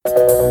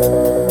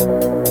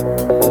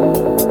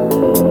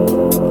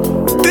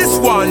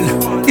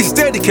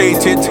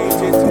dedicated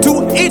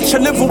to each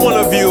and every one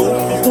of you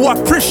who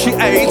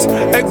appreciate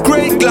a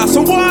great glass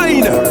of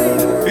wine.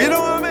 You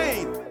know what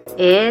I mean?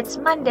 It's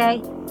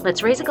Monday.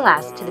 Let's raise a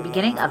glass to the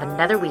beginning of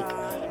another week.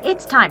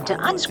 It's time to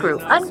unscrew,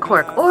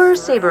 uncork, or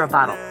savor a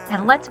bottle,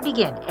 and let's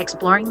begin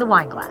exploring the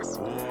wine glass.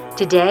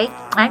 Today,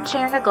 I'm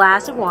sharing a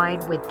glass of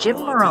wine with Jim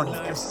Moroney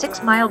of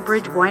 6 Mile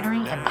Bridge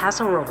Winery in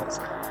Paso Robles.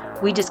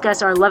 We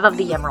discuss our love of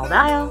the Emerald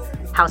Isle,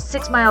 how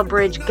 6 Mile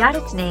Bridge got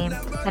its name,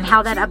 and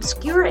how that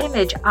obscure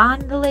image on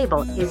the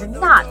label is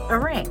not a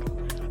ring.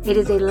 It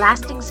is a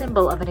lasting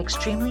symbol of an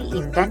extremely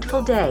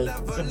eventful day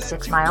in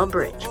 6 Mile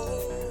Bridge.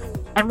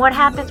 And what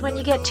happens when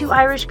you get two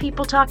Irish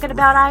people talking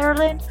about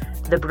Ireland?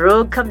 The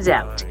brogue comes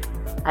out.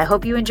 I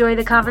hope you enjoy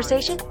the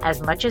conversation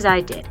as much as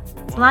I did.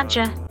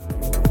 Sláinte.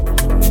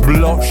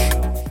 Blush.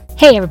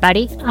 Hey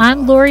everybody,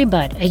 I'm Lori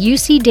Budd, a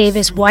UC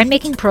Davis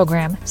winemaking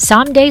program,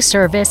 someday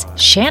service,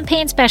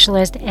 champagne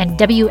specialist, and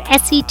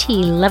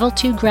WSET Level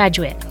 2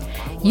 graduate.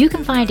 You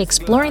can find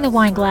Exploring the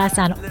Wine Glass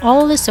on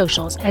all the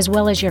socials as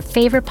well as your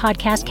favorite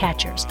podcast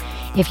catchers.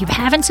 If you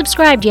haven't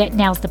subscribed yet,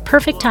 now's the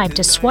perfect time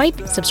to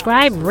swipe,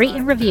 subscribe, rate,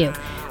 and review.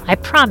 I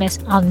promise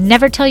I'll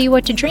never tell you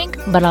what to drink,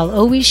 but I'll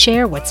always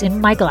share what's in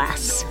my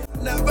glass.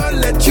 Never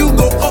let you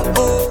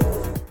go.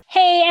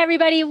 Hey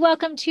everybody,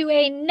 welcome to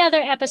another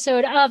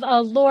episode of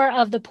Allure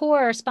of the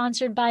Poor,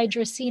 sponsored by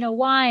Dracaena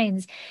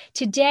Wines.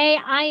 Today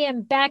I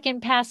am back in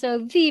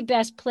Paso, the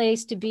best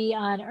place to be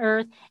on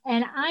earth,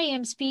 and I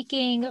am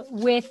speaking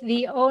with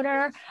the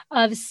owner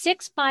of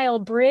 6 Mile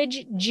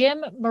Bridge,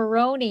 Jim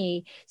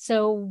Moroney.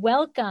 So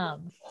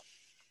welcome.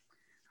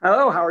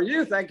 Hello, how are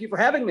you? Thank you for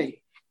having me.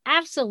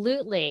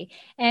 Absolutely.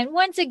 And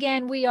once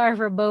again, we are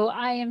remote.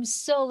 I am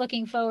so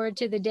looking forward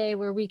to the day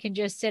where we can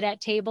just sit at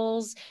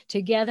tables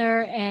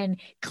together and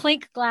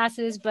clink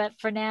glasses. But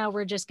for now,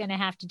 we're just going to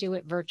have to do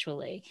it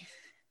virtually.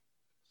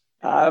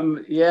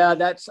 Yeah,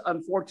 that's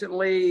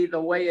unfortunately the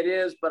way it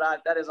is, but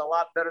that is a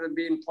lot better than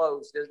being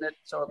closed, isn't it?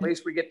 So at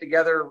least we get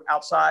together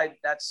outside.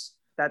 That's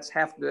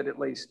half good at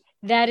least.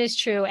 That is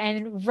true.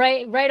 And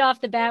right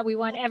off the bat, we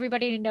want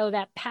everybody to know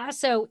that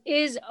Paso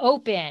is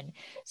open.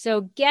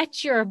 So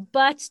get your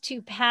butts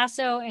to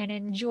Paso and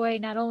enjoy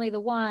not only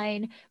the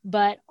wine,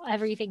 but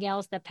everything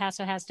else that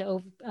Paso has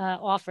to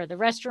offer. The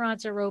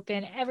restaurants are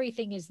open.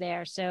 Everything is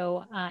there.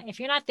 So if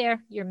you're not there,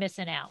 you're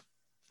missing out.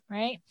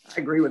 Right? I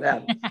agree with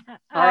that.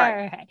 All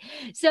right.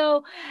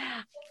 So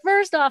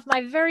first off,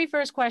 my very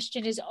first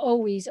question is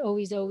always,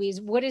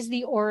 what is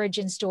the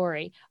origin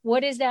story?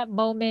 What is that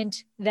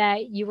moment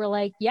that you were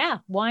like, yeah,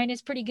 wine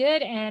is pretty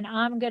good and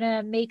I'm going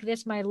to make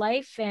this my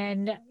life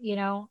and,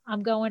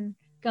 I'm going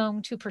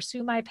to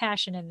pursue my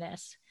passion in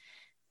this?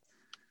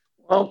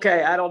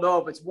 Okay. I don't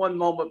know if it's one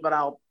moment, but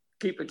I'll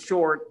keep it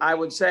short. I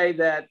would say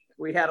that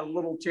we had a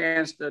little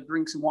chance to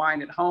drink some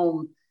wine at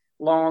home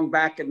long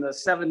back in the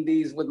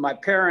 70s with my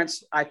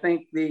parents. I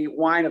think the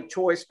wine of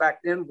choice back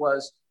then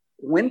was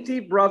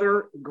Wente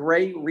Brother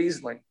Gray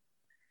Riesling,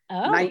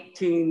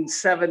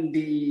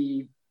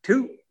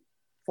 1972,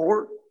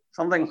 4,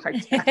 something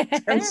like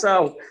that. And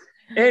so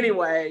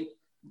anyway,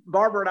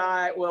 Barbara and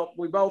I,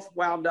 we both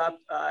wound up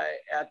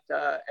at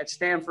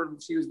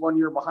Stanford. She was 1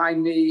 year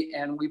behind me,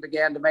 and we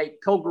began to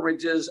make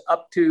pilgrimages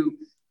up to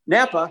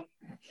Napa.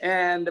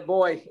 And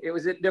boy, it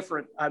was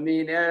different. I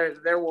mean,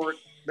 there was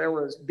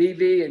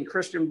BV and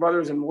Christian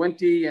Brothers and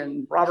Wente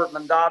and Robert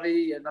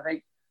Mondavi. And I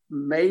think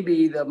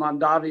maybe the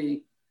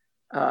Mondavi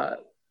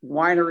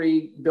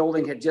winery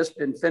building had just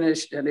been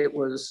finished, and it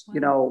was,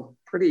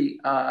 pretty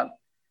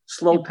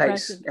slow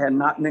pace and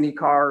not many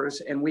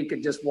cars. And we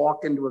could just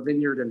walk into a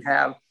vineyard and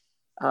have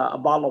a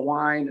bottle of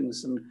wine and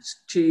some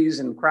cheese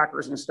and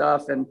crackers and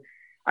stuff. And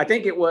I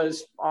think it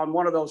was on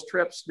one of those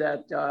trips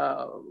that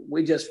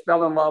we just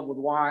fell in love with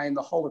wine,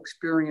 the whole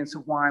experience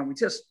of wine.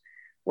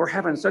 We're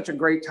having such a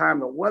great time.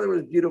 The weather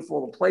was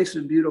beautiful. The place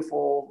was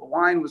beautiful. The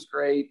wine was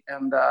great.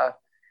 And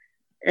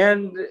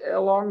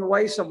along the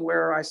way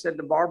somewhere, I said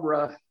to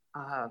Barbara,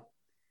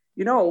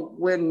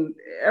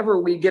 whenever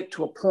we get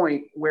to a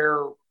point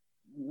where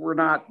we're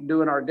not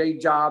doing our day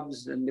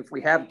jobs, and if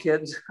we have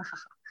kids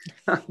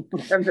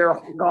and they're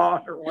all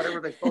gone or whatever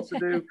they're supposed to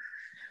do,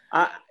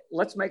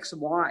 let's make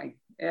some wine.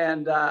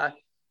 And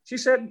she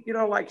said,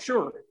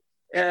 sure.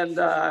 And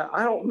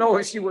I don't know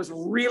if she was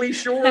really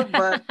sure,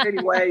 but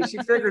anyway, she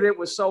figured it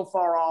was so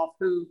far off.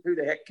 Who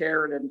the heck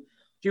cared, and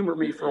humored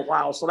me for a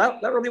while. So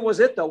that really was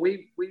it, though.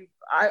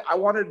 I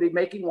wanted to be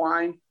making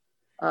wine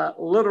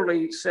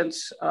literally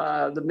since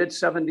the mid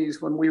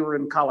 70s when we were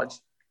in college.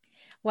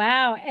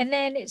 Wow. And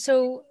then,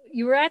 so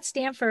you were at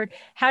Stanford.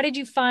 How did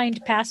you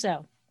find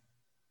Paso?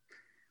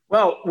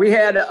 Well, we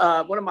had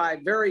one of my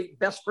very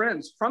best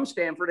friends from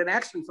Stanford, and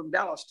actually from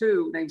Dallas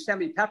too, named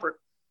Sammy Peppert.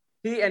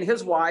 He and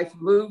his wife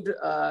moved,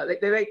 they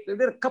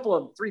did a couple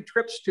of 3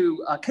 trips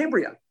to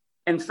Cambria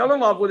and fell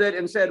in love with it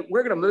and said,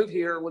 we're going to move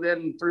here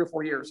within 3 or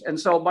 4 years. And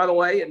so, by the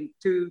way, in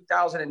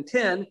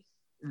 2010,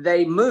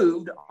 they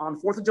moved on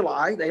 4th of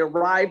July. They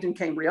arrived in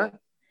Cambria.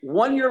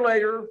 1 year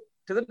later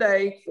to the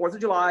day, 4th of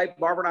July,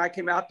 Barbara and I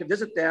came out to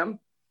visit them.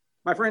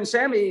 my friend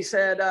Sammy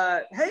said,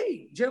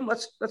 "Hey, Jim,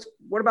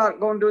 what about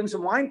going doing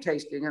some wine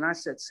tasting?" And I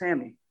said,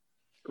 "Sammy,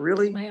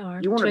 really? My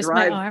arm. You want to Twist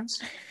drive?" my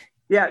arms.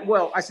 Yeah.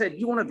 Well, I said,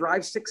 "You want to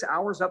drive 6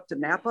 hours up to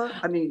Napa?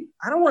 I mean,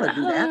 I don't want to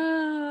do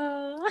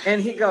that."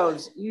 And he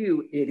goes,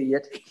 "You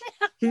idiot."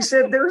 He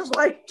said, "There's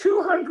like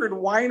 200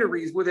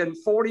 wineries within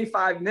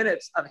 45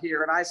 minutes of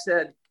here." And I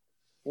said,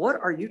 "What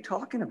are you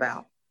talking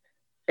about?"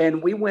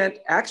 And we went,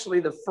 actually,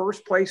 the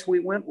first place we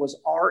went was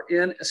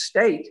RN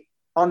Estate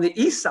on the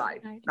east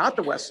side, not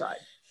the west side.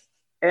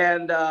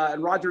 And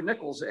Roger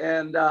Nichols.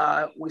 And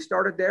we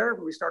started there.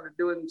 We started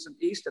doing some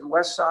east and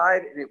west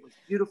side, and it was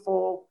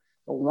beautiful.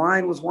 The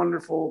wine was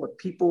wonderful. The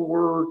people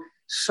were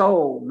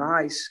so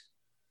nice.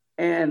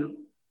 And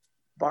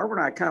Barbara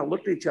and I kind of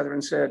looked at each other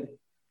and said,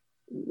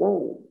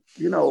 whoa,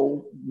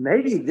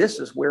 maybe this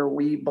is where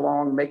we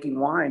belong making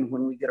wine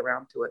when we get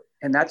around to it.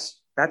 And that's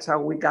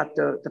how we got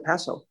to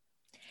Paso.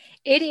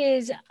 It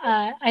is,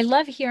 I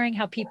love hearing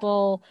how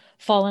people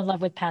fall in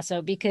love with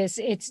Paso, because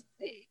it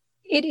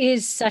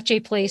is such a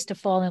place to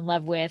fall in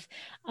love with,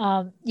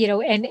 and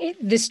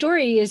the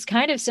story is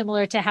kind of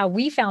similar to how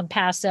we found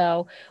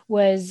Paso.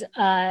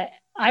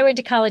 I went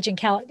to college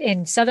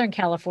in Southern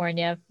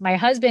California. My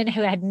husband,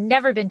 who had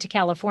never been to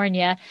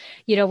California,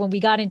 when we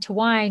got into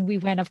wine, we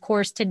went, of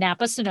course, to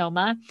Napa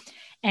Sonoma,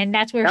 and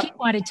that's where he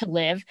wanted to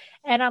live.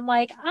 And I'm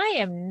like, I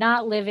am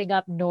not living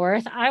up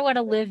north. I want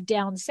to live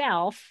down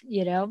south,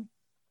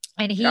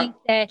 And he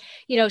said,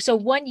 so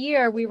one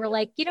year we were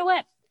like, you know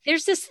what?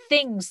 There's this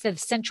thing, the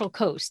Central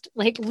Coast.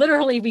 Like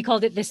literally, we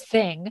called it this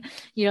thing,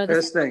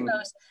 this thing.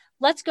 Coast.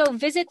 Let's go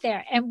visit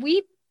there. And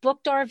we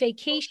booked our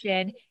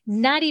vacation,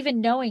 not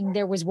even knowing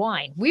there was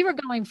wine. We were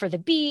going for the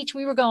beach.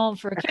 We were going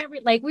for a camp.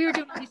 Like we were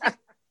doing these things.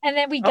 And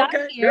then we got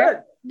here.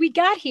 Good. We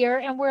got here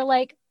and we're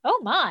like, oh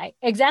my,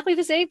 exactly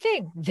the same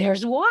thing.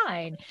 There's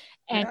wine.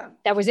 And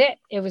that was it.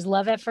 It was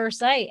love at first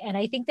sight. And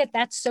I think that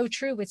that's so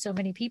true with so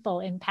many people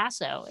in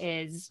Paso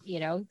is,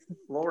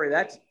 Lori,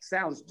 that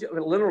sounds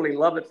literally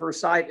love at first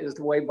sight is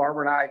the way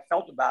Barbara and I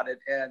felt about it.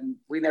 And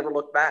we never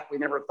looked back. We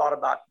never thought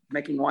about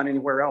making wine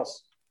anywhere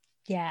else.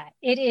 Yeah,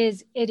 it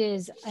is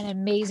an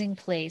amazing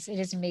place. It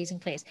is an amazing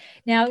place.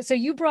 Now, so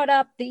you brought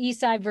up the east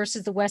side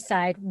versus the west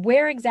side.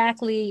 Where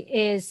exactly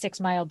is 6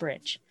 Mile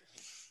Bridge?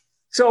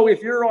 So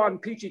if you're on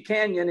Peachy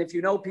Canyon, if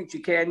you know Peachy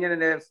Canyon,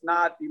 and if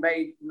not, you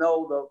may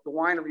know the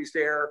wineries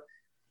there.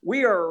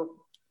 We are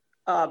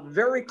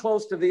very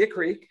close to Villa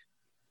Creek,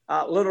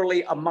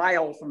 literally a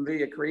mile from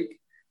Villa Creek.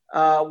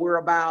 We're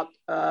about,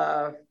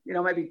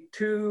 maybe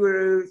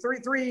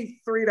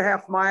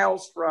 3.5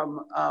 miles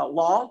from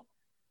Law.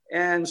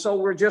 And so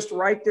we're just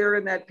right there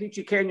in that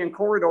Peachy Canyon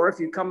corridor. If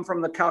you come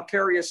from the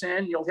Calcareous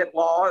end, you'll hit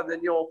Law, and then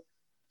you'll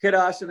hit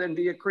us, and then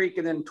Villa Creek,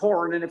 and then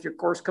Torrin. And if you're, of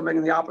course, coming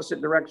in the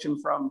opposite direction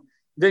from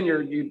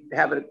Vineyard, you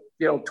have it,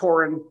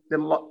 Torrin,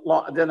 then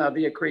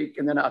Villa Creek,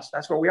 and then us.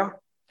 That's where we are.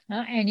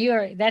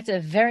 And that's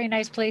a very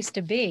nice place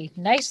to be.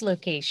 Nice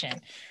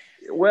location.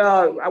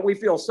 Well, we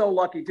feel so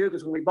lucky too,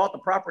 because when we bought the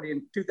property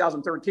in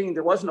 2013,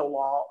 there was no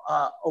Law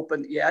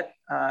open yet.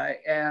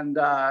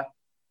 Of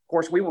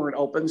course, we weren't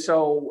open.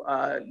 So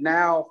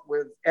now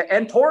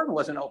and Torrin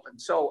wasn't open.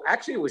 So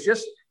actually it was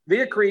just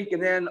Villa Creek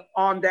and then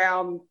on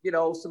down,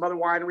 some other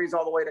wineries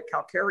all the way to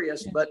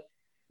Calcareous, but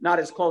not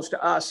as close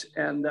to us.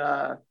 And,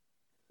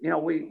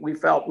 we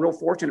felt real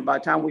fortunate by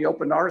the time we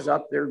opened ours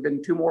up. There had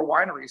been 2 more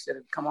wineries that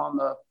had come on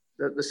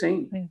the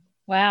scene.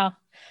 Wow.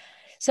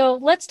 So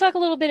let's talk a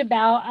little bit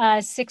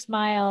about 6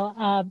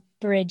 Mile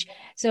Bridge.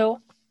 So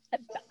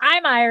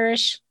I'm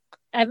Irish.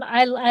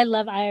 I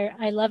love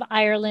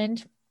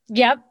Ireland.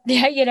 Yep.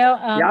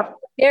 Yeah.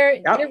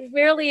 There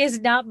really is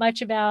not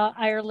much about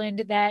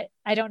Ireland that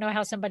I don't know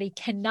how somebody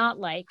cannot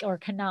like or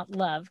cannot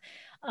love.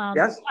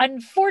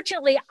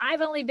 Unfortunately, I've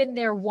only been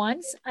there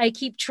once. I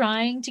keep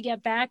trying to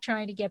get back,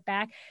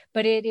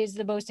 but it is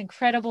the most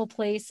incredible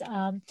place.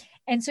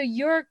 And so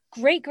your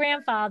great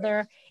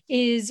grandfather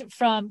is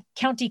from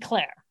County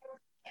Clare,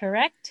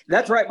 correct?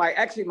 That's right.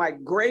 My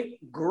great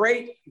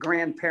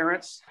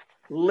grandparents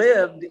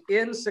lived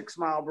in 6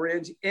 Mile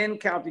Bridge in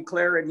County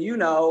Clare, and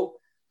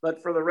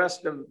but for the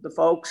rest of the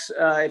folks,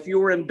 if you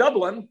were in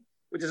Dublin,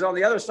 which is on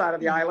the other side of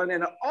the island,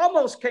 and it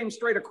almost came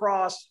straight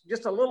across,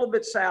 just a little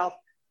bit south,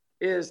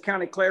 is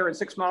County Clare, and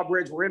 6 Mile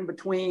Bridge. We're in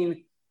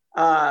between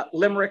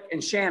Limerick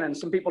and Shannon.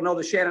 Some people know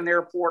the Shannon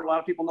Airport. A lot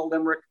of people know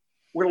Limerick.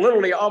 We're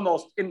literally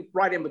almost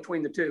right in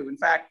between the two. In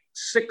fact,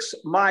 6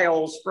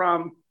 miles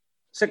from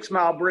 6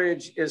 Mile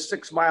Bridge is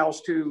 6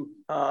 miles to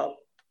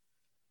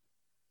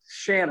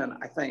Shannon,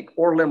 I think,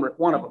 or Limerick,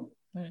 one of them.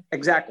 Right.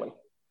 Exactly.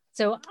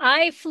 So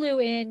I flew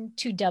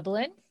into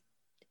Dublin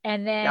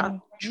and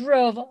then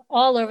drove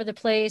all over the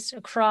place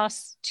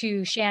across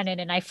to Shannon,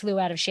 and I flew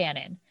out of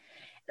Shannon.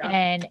 Yeah.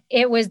 And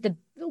it was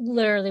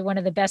literally one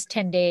of the best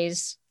 10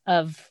 days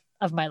of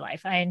my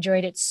life. I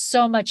enjoyed it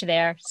so much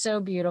there. So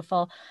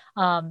beautiful.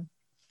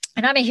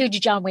 And I'm a huge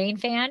John Wayne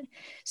fan.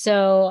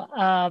 So,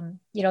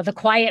 The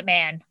Quiet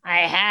Man,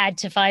 I had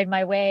to find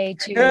my way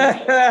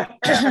to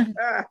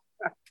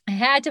I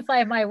had to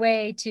find my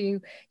way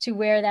to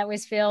where that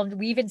was filmed.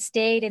 We even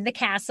stayed in the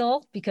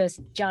castle because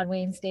John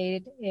Wayne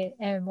stayed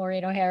and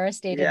Maureen O'Hara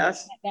stayed in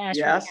the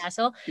Ashford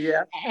Castle.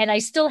 Yeah. And I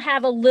still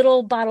have a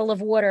little bottle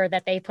of water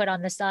that they put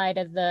on the side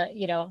of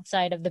the,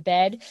 side of the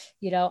bed.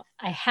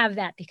 I have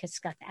that because it's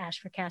got the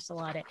Ashford Castle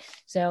on it.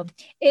 So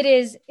it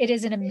is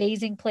an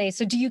amazing place.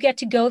 So do you get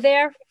to go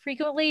there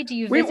frequently? Do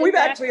you visit? We've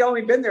actually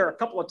only been there a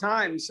couple of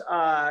times.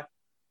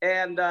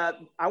 And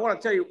I want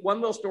to tell you one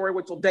little story,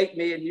 which will date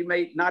me, and you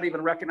may not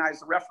even recognize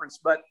the reference,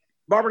 but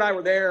Barbara and I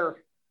were there,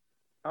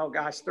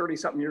 30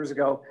 something years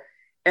ago.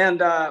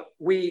 And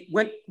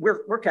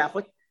we're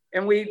Catholic,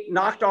 and we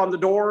knocked on the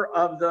door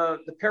of the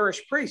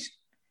parish priest.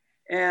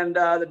 And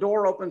the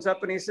door opens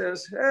up and he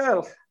says,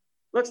 "Oh,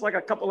 looks like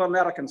a couple of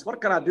Americans. What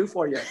can I do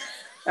for you?"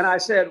 And I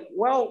said,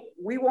 "Well,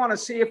 we want to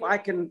see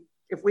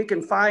if we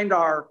can find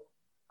our,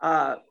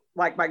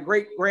 like my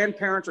great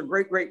grandparents or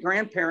great great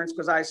grandparents,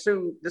 because I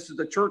assume this is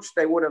the church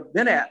they would have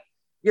been at.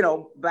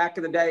 Back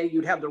in the day,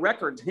 you'd have the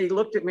records." He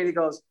looked at me and he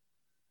goes,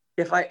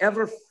 "If I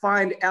ever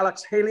find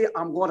Alex Haley,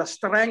 I'm going to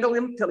strangle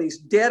him till he's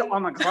dead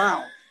on the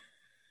ground."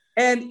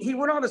 And he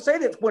went on to say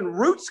that when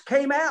Roots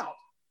came out,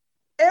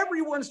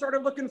 everyone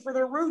started looking for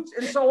their roots.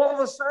 And so all of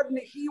a sudden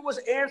he was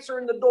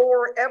answering the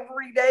door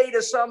every day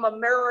to some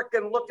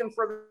American looking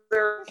for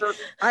their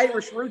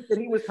Irish roots, and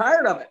he was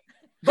tired of it.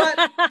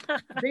 But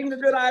being the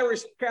good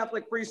Irish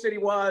Catholic priest that he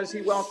was, he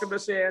welcomed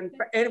us in,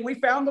 and we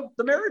found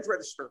the marriage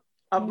register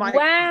of my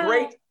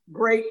great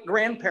great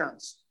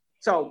grandparents.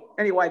 So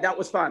anyway, that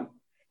was fun.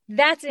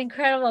 That's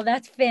incredible.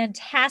 That's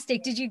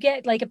fantastic. Did you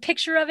get like a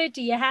picture of it?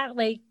 Do you have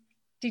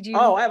did you?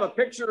 Oh, I have a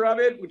picture of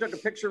it. We took a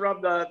picture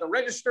of the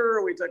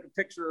register. We took a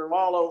picture of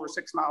all over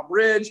 6 Mile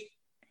Bridge.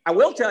 I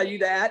will tell you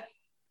that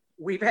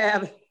we've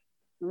had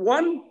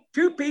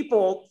 2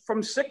 people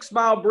from 6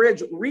 Mile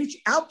Bridge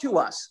reach out to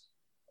us.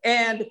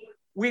 And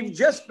we've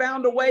just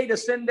found a way to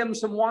send them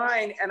some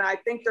wine. And I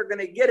think they're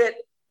going to get it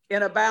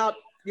in about,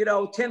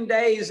 10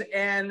 days.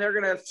 And they're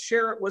going to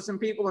share it with some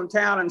people in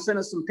town and send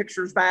us some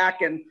pictures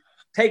back and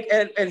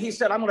and he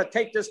said, "I'm going to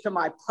take this to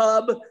my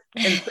pub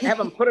and have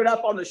them put it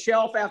up on the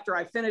shelf after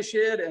I finish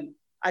it." And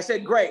I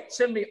said, "Great,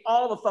 send me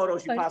all the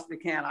photos you possibly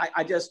can."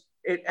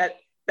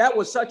 That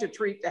was such a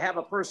treat to have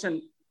a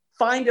person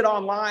find it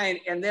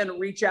online and then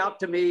reach out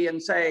to me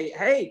and say,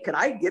 "Hey, can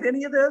I get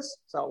any of this?"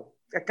 So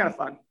that's kind of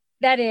fun.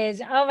 That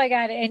is, oh my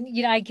God.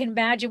 And, I can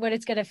imagine what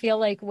it's going to feel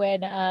like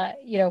when,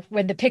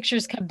 when the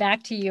pictures come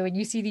back to you and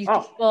you see these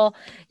people,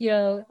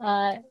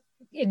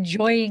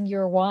 enjoying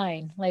your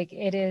wine. Like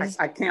it is.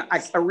 I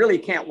really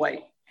can't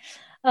wait.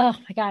 Oh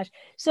my gosh.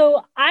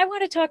 So I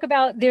want to talk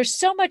about, there's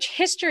so much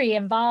history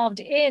involved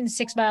in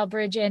 6 Mile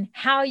Bridge and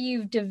how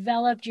you've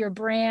developed your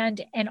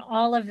brand and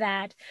all of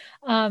that.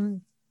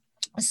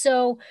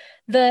 So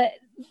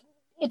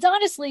it's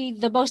honestly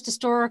the most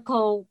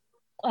historical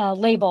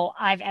label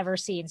I've ever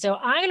seen. So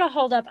I'm going to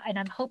hold up and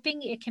I'm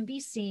hoping it can be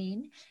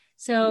seen.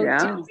 So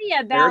tell me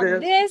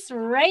about this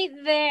right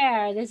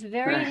there, this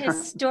very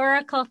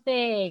historical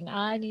thing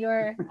on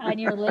your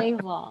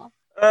label.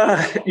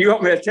 You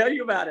want me to tell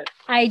you about it?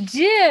 I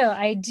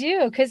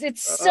do, because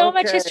it's so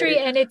much history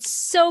and it's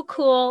so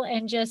cool,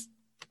 and just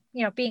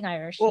being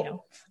Irish.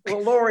 Well,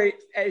 Lori,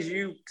 as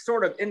you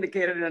sort of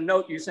indicated in a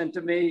note you sent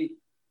to me,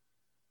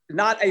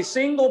 not a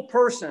single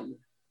person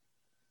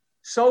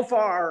so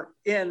far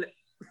in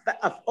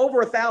over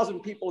 1,000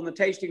 people in the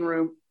tasting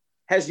room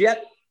has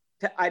yet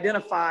to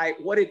identify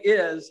what it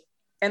is.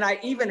 And I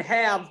even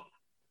have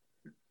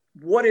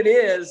what it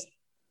is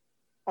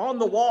on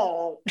the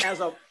wall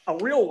as a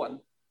real one.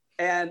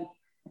 And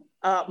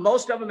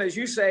most of them, as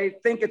you say,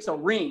 think it's a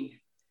ring.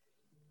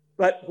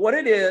 But what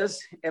it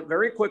is, and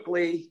very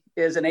quickly,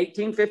 is in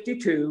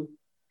 1852,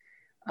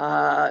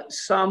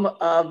 some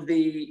of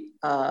the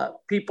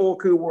people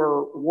who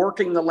were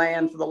working the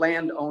land for the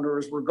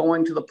landowners were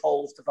going to the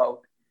polls to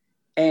vote.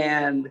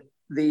 And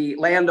the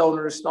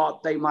landowners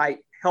thought they might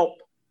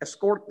help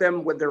escort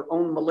them with their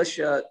own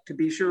militia to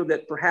be sure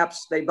that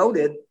perhaps they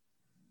voted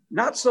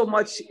not so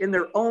much in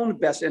their own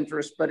best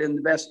interest, but in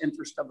the best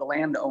interest of the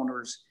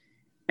landowners.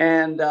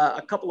 And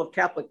a couple of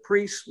Catholic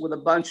priests with a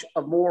bunch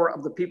of more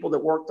of the people that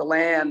worked the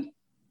land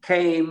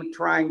came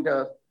trying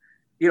to,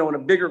 in a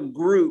bigger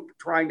group,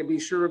 trying to be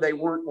sure they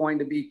weren't going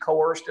to be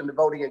coerced into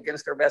voting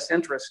against their best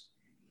interest.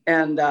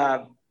 And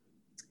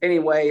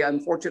anyway,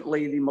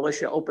 unfortunately, the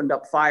militia opened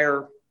up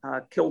fire,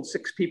 killed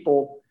 6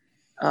 people.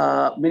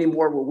 Many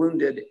more were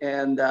wounded.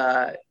 And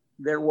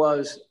there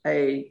was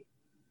a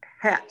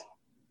hat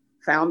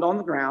found on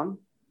the ground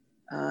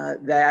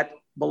that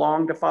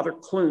belonged to Father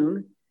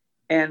Clune.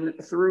 And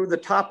through the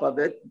top of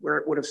it, where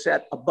it would have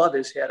sat above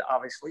his head,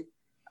 obviously,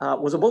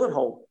 was a bullet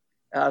hole.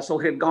 So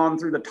it had gone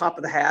through the top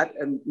of the hat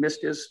and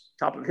missed his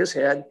top of his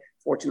head,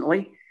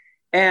 fortunately.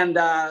 And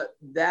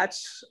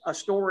that's a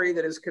story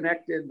that is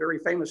connected, very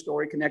famous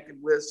story, connected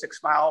with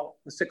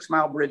the 6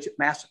 Mile Bridge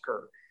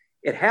massacre.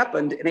 It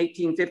happened in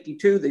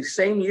 1852, the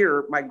same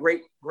year my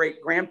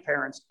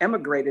great-great-grandparents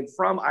emigrated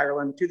from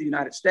Ireland to the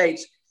United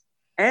States.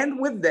 And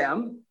with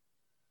them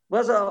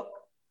was a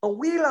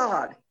wee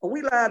lad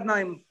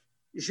named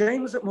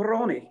James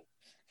Moroni.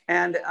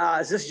 And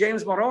this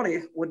James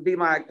Moroni would be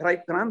my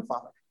great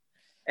grandfather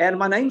and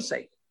my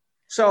namesake.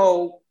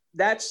 So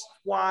that's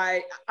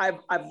why I've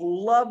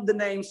loved the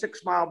name 6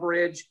 Mile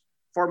Bridge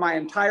for my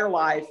entire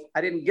life.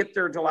 I didn't get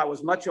there until I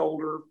was much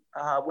older.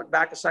 Went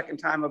back a second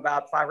time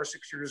about 5 or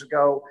 6 years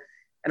ago.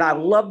 And I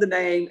love the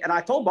name. And I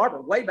told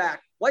Barbara way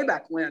back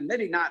when,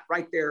 maybe not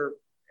right there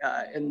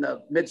in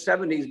the mid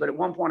 70s, but at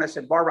one point I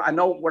said, Barbara, I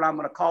know what I'm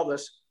going to call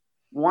this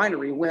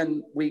winery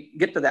when we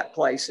get to that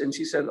place. And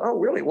she said, oh,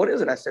 really? What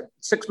is it? I said,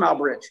 6 Mile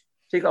Bridge.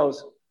 She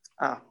goes,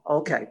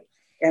 okay.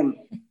 And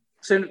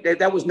so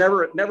that was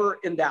never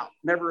in doubt,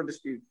 never in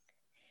dispute.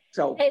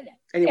 So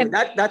anyway,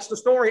 that's the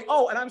story.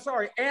 Oh, and I'm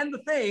sorry. And the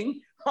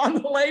thing on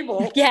the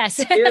label yes.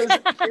 is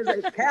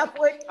a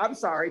Catholic. I'm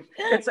sorry.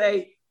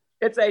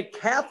 It's a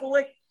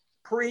Catholic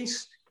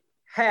priest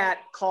hat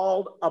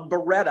called a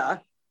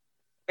biretta,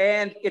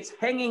 and it's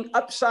hanging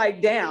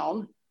upside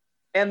down.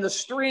 And the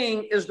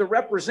string is to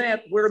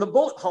represent where the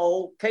bullet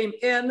hole came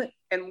in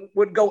and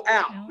would go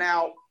out. Oh.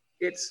 Now,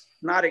 it's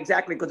not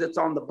exactly because it's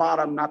on the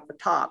bottom, not the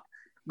top,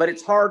 but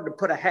it's hard to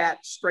put a hat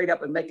straight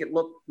up and make it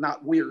look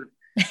not weird.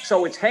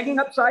 So it's hanging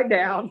upside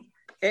down,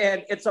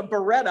 and it's a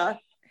biretta.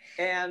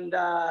 And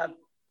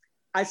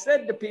I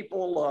said to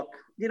people, look,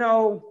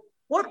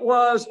 what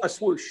was a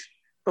swoosh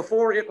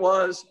before it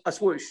was a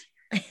swoosh?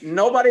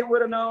 Nobody would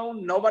have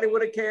known. Nobody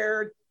would have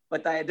cared.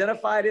 But I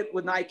identified it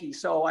with Nike.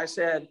 So I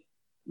said,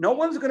 no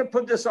one's going to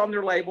put this on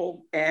their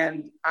label.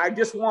 And I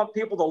just want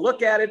people to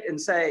look at it and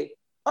say,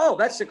 oh,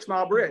 that's 6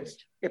 Mile Bridge.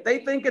 If they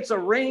think it's a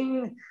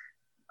ring,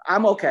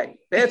 I'm okay.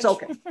 It's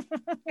okay.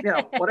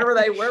 Whatever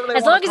they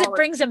as long as it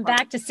brings them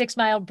back to 6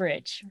 Mile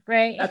Bridge,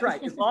 right? That's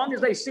right. As long as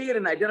they see it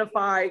and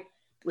identify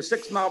with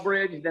 6 Mile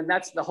Bridge, then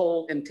that's the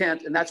whole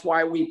intent. And that's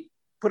why we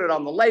put it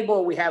on the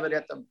label. We have it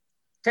at the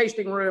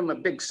tasting room, a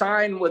big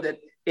sign with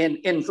it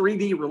in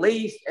 3D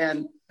relief.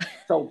 And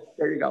so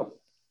there you go.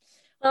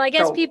 Well, I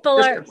guess people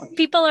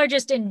are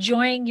just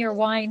enjoying your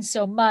wine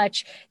so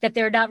much that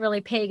they're not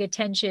really paying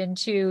attention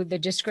to the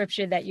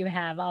description that you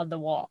have on the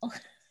wall.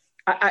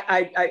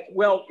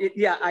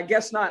 I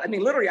guess not. I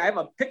mean, literally, I have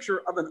a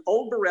picture of an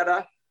old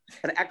biretta,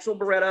 an actual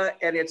biretta,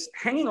 and it's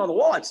hanging on the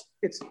wall. It's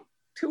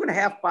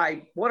 2.5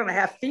 by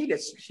 1.5 feet.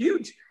 It's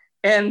huge.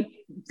 And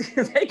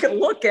they can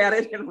look at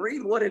it and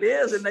read what it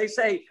is. And they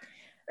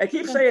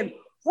keep saying,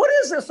 what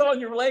is this on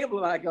your label?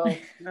 And I go,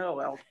 oh,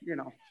 well,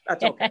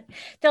 that's okay.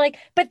 They're like,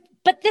 but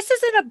this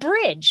isn't a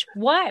bridge.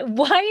 Why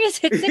is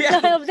it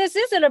 6 miles? This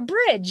isn't a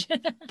bridge.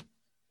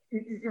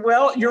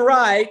 Well, you're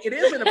right. It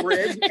isn't a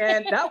bridge.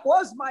 And that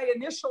was my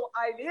initial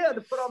idea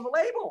to put on the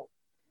label.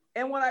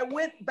 And when I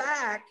went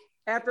back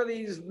after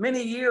these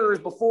many years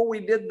before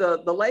we did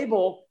the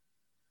label,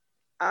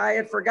 I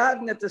had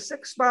forgotten that the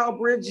 6 Mile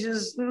Bridge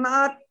is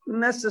not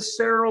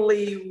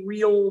necessarily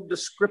real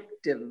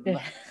descriptive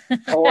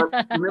or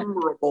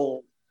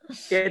memorable.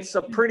 It's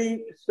a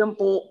pretty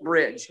simple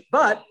bridge,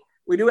 but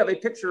we do have a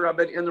picture of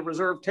it in the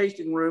reserve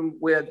tasting room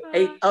with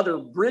 8 other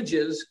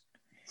bridges,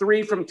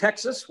 3 from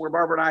Texas, where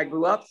Barbara and I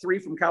grew up, 3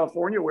 from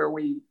California, where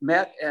we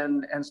met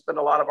and spent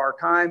a lot of our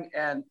time,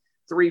 and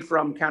 3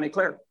 from County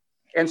Clare.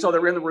 And so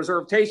they're in the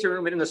reserve tasting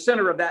room, and in the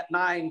center of that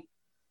 9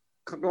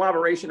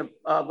 conglomeration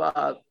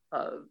of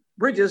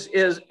bridges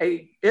is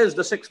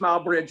the 6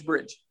 Mile Bridge.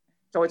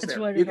 So it's there.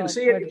 Wonderful. You can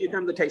see it if you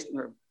come to the tasting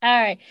room.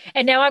 All right.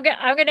 And now I'm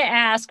going to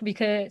ask,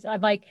 because I'm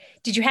like,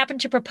 did you happen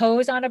to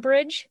propose on a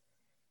bridge?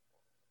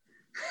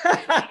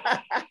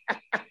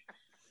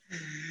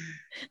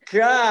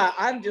 God,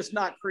 I'm just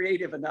not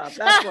creative enough.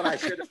 That's what I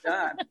should have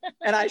done.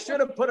 And I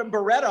should have put a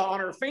biretta on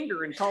her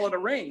finger and call it a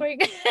ring.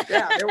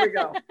 Yeah, there we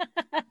go.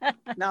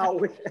 No,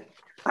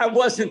 I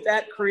wasn't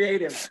that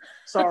creative.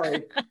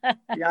 Sorry.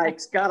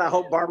 Yikes. God, I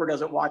hope Barbara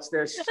doesn't watch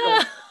this.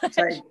 She'll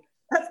say,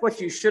 that's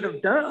what you should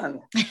have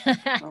done.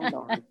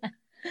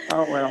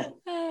 Oh, well.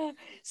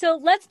 So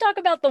let's talk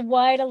about the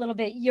wine a little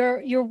bit.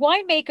 Your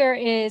winemaker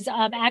is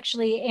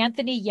actually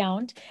Anthony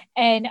Yount.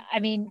 And I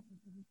mean,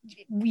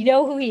 we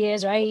know who he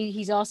is, right?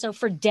 He's also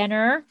for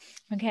Denner.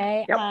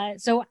 Okay. Yep.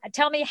 So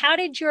tell me, how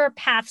did your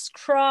paths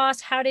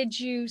cross? How did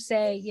you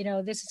say,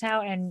 this is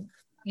how, and,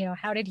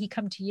 how did he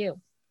come to you?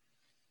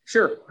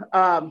 Sure.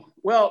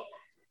 Well,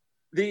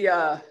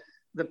 the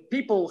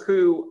people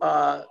who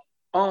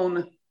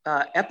own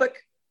Epic,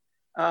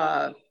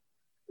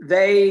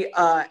 they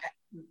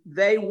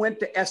went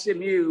to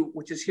SMU,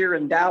 which is here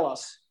in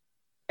Dallas,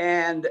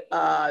 and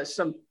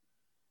some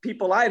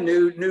people I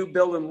knew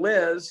Bill and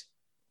Liz,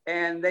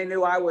 and they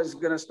knew I was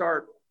going to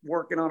start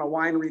working on a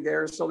winery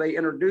there, so they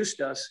introduced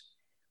us.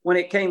 When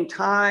it came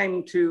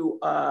time to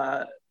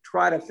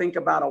try to think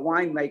about a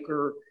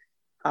winemaker,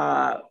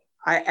 I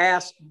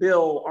asked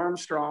Bill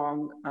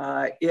Armstrong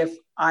if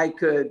I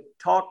could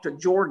talk to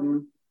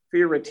Jordan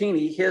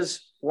Fioratini,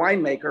 his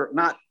winemaker,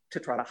 not to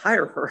try to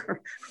hire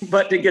her,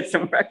 but to get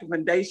some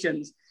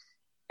recommendations.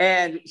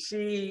 And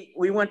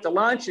we went to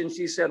lunch, and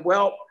she said,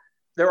 well,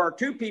 there are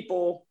 2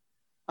 people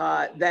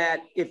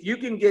that if you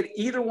can get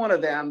either one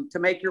of them to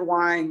make your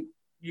wine,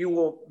 you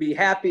will be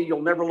happy.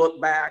 You'll never look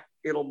back.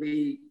 It'll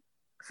be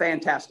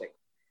fantastic.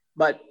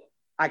 But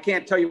I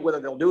can't tell you whether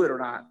they'll do it or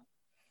not.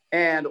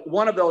 And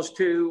one of those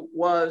two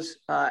was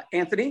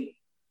Anthony.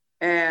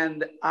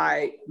 And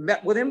I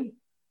met with him.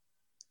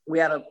 We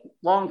had a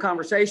long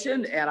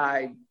conversation, and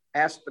I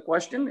asked the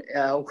question,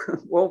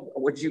 well,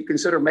 would you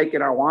consider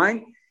making our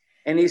wine?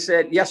 And he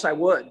said, yes, I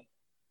would.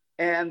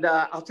 And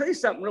I'll tell you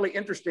something really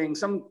interesting.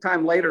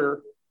 Sometime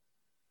later,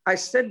 I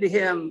said to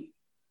him,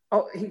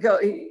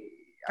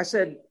 I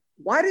said,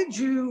 why did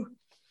you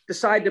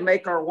decide to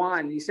make our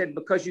wine? And he said,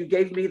 because you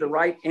gave me the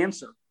right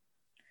answer.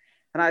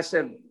 And I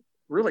said,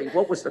 really,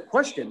 what was the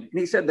question? And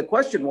he said, the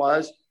question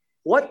was,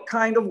 what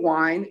kind of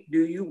wine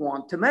do you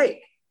want to make?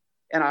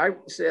 And I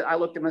said, I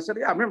looked at him and I said,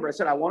 yeah, I remember. I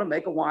said, I want to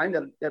make a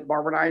wine that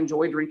Barbara and I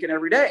enjoy drinking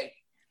every day.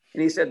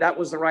 And he said, that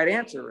was the right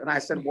answer. And I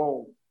said,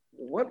 well,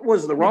 what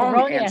was the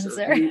wrong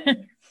answer?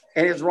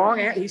 And his wrong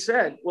answer, he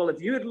said, well,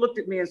 if you had looked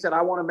at me and said,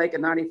 I want to make a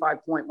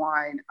 95-point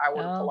wine, I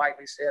would have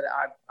politely said,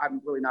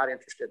 I'm really not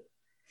interested.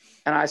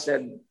 And I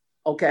said,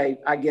 okay,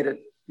 I get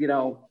it. You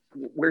know,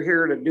 we're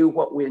here to do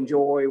what we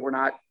enjoy. We're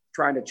not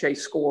trying to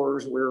chase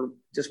scores. We're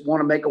just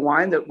want to make a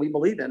wine that we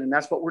believe in. And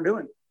that's what we're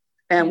doing.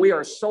 And we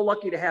are so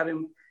lucky to have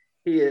him.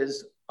 He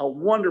is a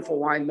wonderful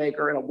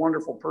winemaker and a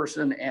wonderful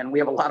person. And we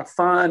have a lot of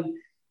fun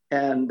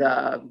and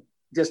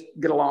just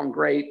get along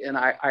great. And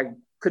I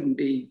couldn't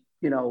be,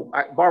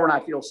 Barbara and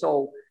I feel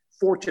so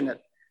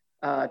fortunate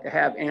to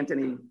have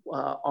Anthony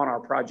on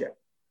our project.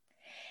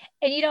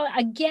 And,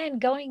 again,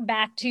 going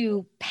back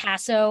to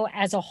Paso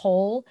as a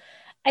whole,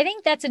 I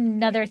think that's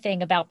another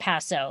thing about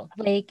Paso.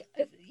 Like,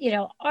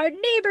 our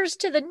neighbors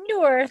to the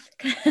north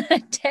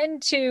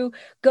tend to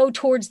go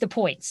towards the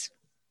points.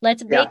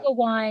 Let's make a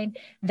wine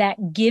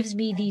that gives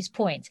me these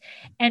points.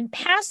 And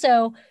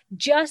Paso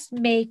just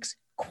makes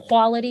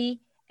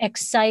quality,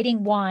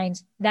 exciting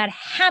wines that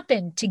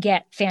happen to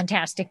get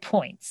fantastic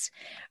points,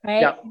 right?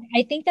 Yeah.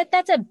 I think that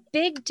that's a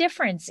big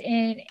difference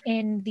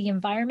in the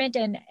environment.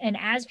 And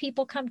as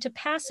people come to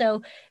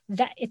Paso,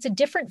 that it's a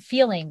different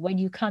feeling when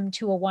you come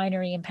to a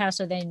winery in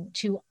Paso than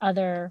to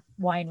other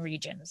wine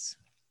regions.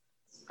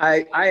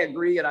 I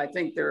agree. And I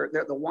think they're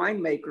the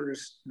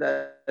winemakers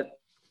that,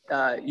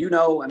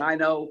 and I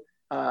know,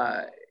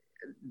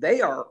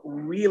 they are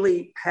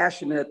really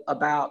passionate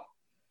about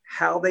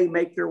how they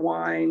make their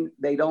wine.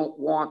 They don't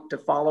want to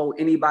follow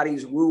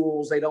anybody's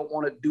rules. They don't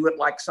want to do it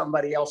like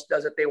somebody else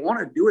does it. They want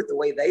to do it the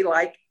way they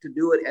like to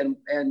do it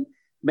and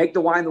make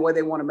the wine the way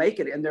they want to make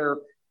it. And they're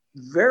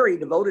very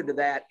devoted to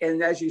that.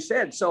 And as you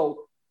said,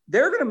 so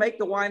they're going to make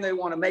the wine they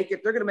want to make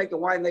it. They're going to make the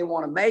wine they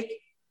want to make.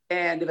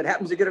 And if it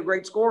happens to get a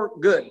great score,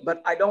 good.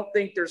 But I don't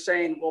think they're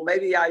saying, well,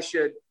 maybe I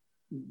should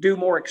do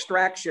more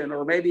extraction,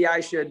 or maybe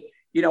I should,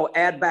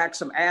 add back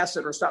some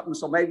acid or something.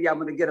 So maybe I'm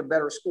going to get a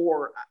better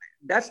score.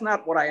 That's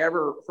not what I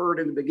ever heard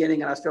in the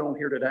beginning, and I still don't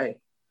hear today.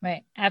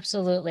 Right.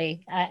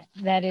 Absolutely.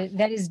 That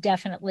is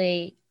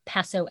definitely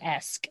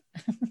Paso-esque.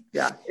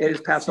 Yeah, it is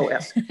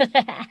Paso-esque. All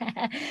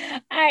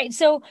right.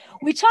 So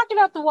we talked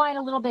about the wine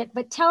a little bit,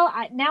 but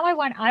now I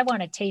want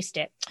to taste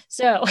it.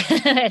 So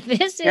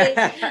this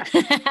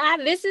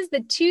is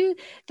the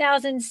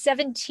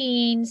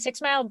 2017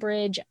 Six Mile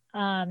Bridge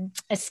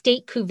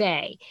Estate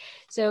Cuvée.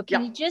 So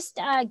can you just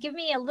give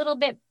me a little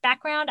bit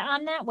background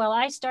on that while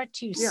I start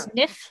to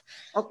sniff?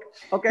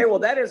 Okay. Well,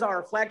 that is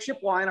our flagship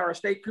wine, our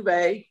Estate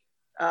Cuvée.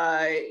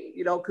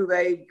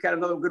 Cuvée, kind of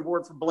another good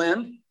word for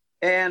blend.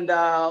 And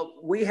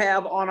we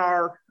have on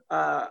our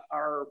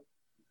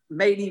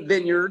Mady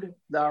vineyard,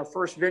 our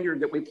first vineyard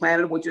that we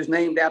planted, which is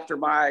named after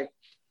my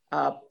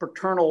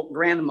paternal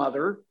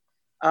grandmother.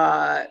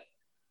 It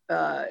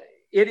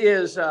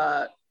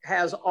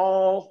has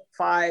all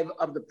 5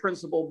 of the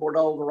principal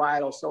Bordeaux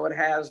varietals. So it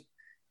has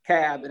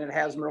Cab, and it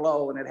has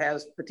Merlot, and it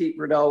has Petit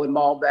Verdot and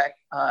Malbec.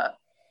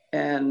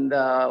 And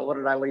what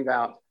did I leave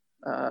out?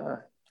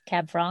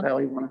 Cab Franc.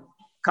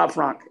 Cab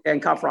Franc.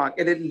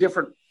 And in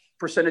different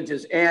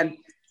percentages. And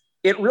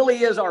it really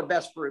is our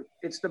best fruit.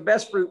 It's the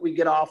best fruit we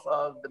get off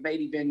of the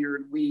Mady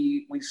vineyard.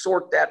 We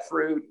sort that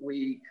fruit,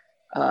 we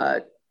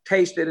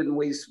taste it, and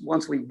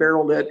once we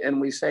barreled it, and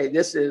we say,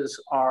 this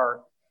is our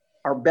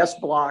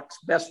best blocks,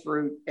 best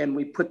fruit. And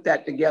we put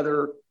that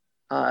together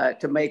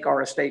to make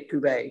our Estate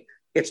Cuvée.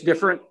 It's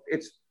different.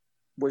 It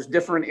was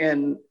different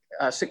in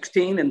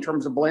 16 in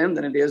terms of blend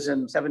than it is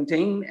in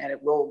 17. And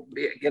it will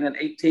be again in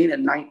 18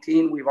 and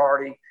 19. We've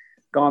already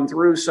gone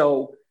through.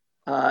 So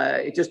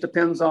it just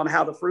depends on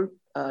how the fruit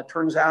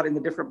turns out in the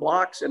different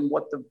blocks and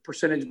what the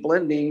percentage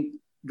blending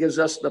gives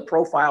us the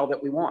profile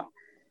that we want.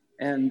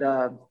 And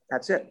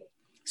that's it.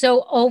 So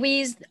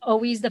always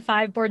the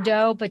 5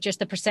 Bordeaux, but just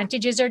the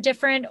percentages are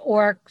different,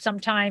 or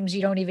sometimes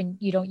you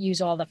don't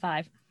use all the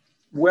 5?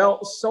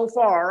 Well, so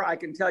far I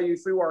can tell you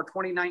through our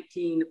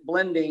 2019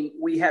 blending,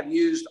 we have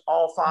used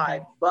all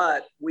 5,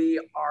 but we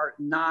are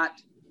not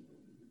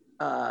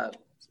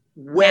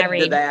wed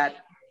to that.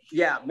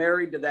 Yeah,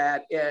 married to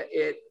that.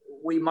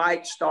 We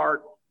might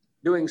start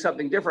doing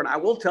something different. I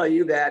will tell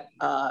you that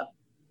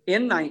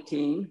in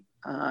 19,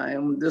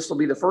 and this will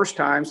be the first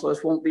time, so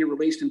this won't be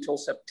released until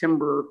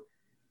September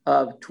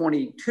of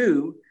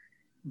 22,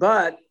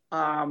 but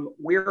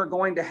we're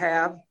going to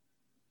have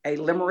a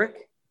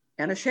Limerick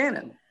and a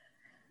Shannon.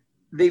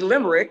 The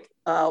Limerick,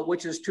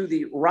 which is to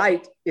the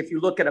right, if you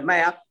look at a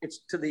map, it's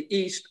to the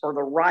east or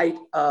the right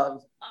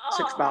of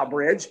 6 Mile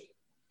Bridge.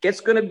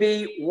 It's going to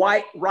be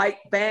white right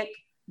bank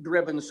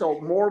driven, so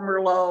more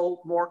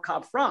Merlot, more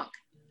Cab Franc.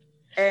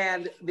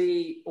 And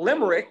the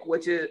Limerick,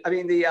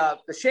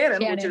 the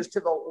Shannon, which is to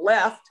the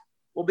left,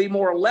 will be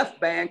more left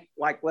bank,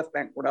 like left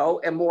bank Bordeaux,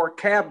 and more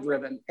cab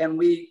driven. And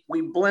we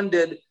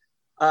blended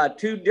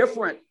 2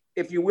 different,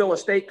 if you will,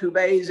 estate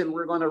cuvées, and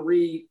we're going to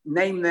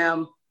rename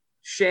them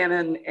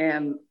Shannon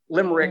and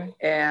Limerick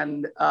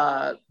and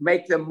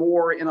make them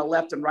more in a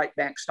left and right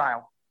bank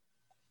style.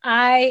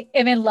 I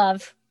am in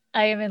love.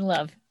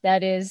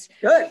 That is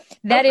good.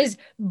 That is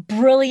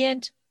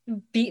brilliant.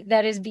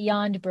 That is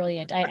beyond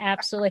brilliant. I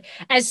absolutely,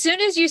 as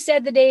soon as you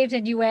said the names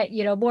and you went,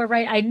 more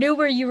right, I knew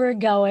where you were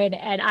going,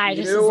 and I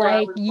just was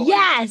like,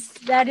 yes,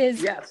 that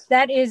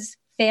is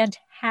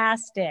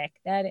fantastic.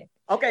 That is.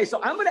 Okay,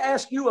 so I'm going to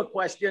ask you a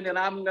question, and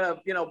I'm going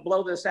to,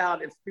 blow this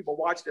out if people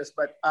watch this.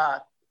 But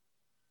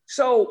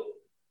so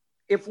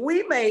if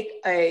we make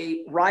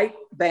a right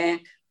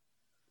bank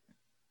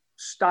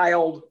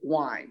styled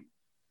wine,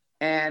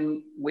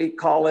 and we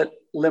call it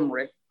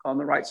Limerick on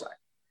the right side,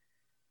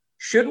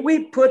 should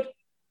we put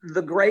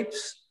the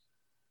grapes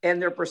and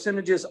their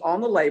percentages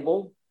on the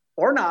label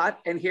or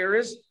not? And here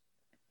is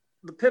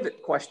the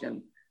pivot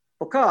question,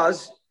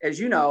 because as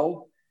you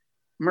know,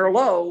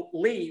 Merlot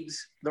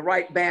leads the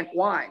right bank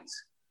wines.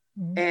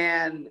 Mm-hmm.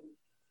 And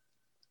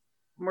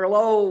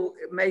Merlot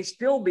may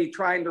still be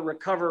trying to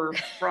recover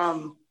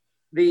from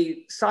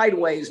the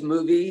Sideways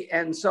movie.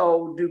 And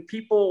so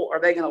are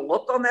they going to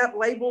look on that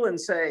label and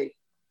say,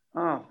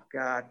 oh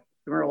God,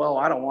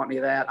 Merlot, I don't want any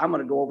of that. I'm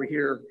going to go over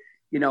here,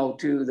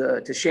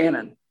 to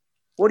Shannon.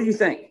 What do you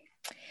think?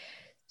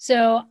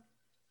 So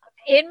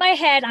in my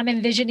head, I'm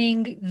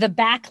envisioning the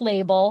back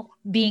label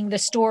being the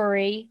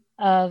story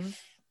of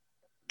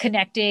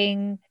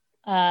connecting,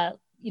 to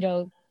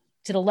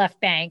the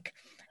left bank.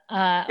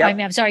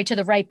 Yep. To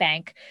the right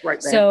bank. Right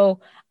bank. So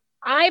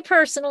I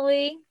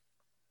personally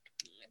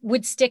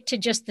would stick to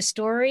just the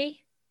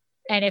story.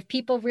 And if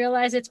people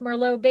realize it's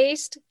Merlot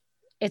based,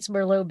 it's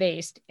Merlot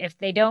based. If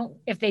they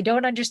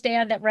don't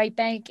understand that right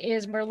bank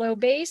is Merlot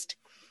based,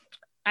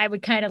 I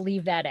would kind of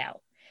leave that out.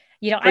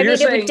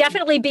 It would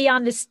definitely be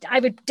on this. I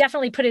would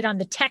definitely put it on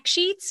the tech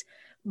sheets,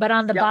 but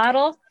on the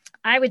bottle,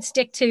 I would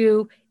stick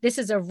to this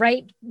is a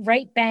right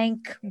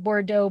bank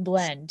Bordeaux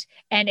blend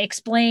and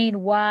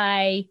explain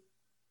why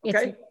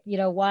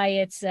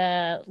it's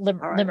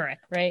Limerick,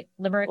 right?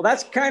 Limerick. Well,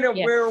 that's kind of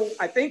where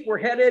I think we're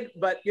headed.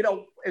 But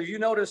as you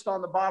noticed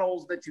on the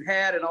bottles that you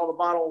had and all the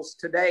bottles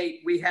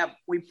today, we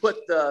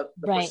put the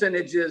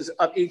percentages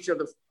of each of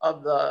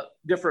the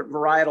different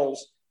varietals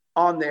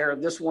on there.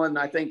 This one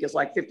I think is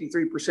like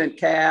 53%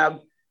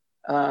 cab,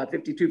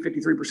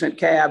 53%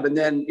 cab, and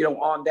then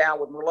on down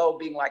with Merlot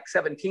being like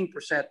 17%.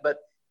 But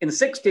in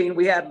 16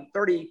 we had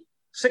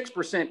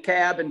 36%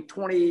 cab and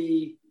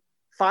 25%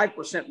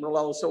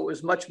 Merlot, so it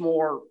was much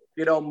more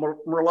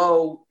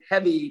Merlot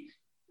heavy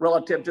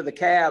relative to the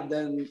cab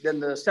than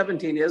the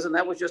 17 is, and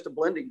that was just a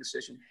blending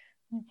decision.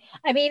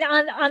 I mean,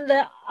 on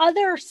the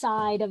other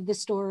side of the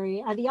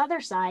story,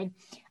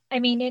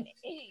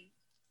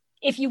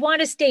 if you want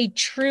to stay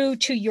true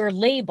to your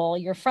label,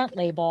 your front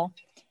label,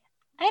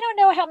 I don't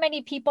know how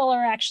many people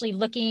are actually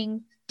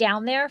looking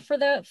down there for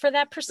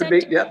that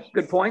percent. Yeah,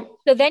 good point.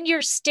 So then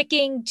you're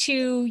sticking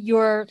to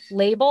your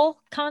label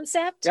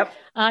concept. Yep.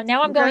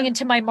 Now I'm going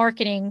into my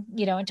marketing,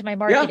 Yep.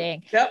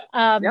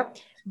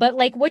 But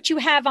like what you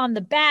have on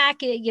the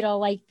back,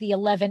 like the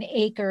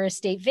 11-acre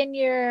estate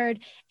vineyard,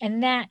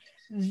 and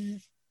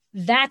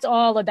that's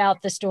all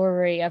about the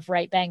story of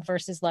right bank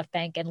versus left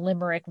bank and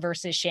Limerick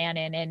versus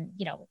Shannon, and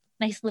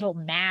nice little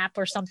map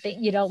or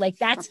something,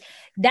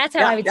 that's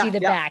how I would see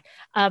the back.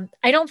 I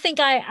don't think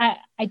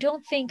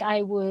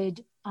I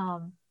would,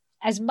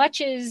 as much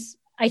as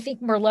I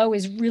think Merlot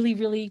is really,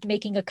 really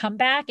making a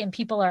comeback and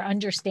people are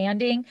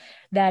understanding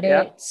that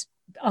it's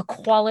a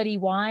quality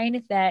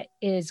wine that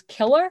is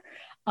killer.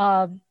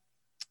 I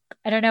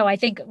don't know. I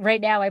think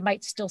right now I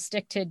might still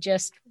stick to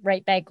just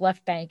right bank,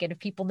 left bank. And if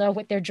people know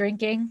what they're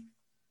drinking,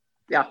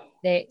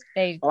 they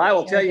well, I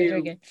will tell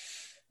you,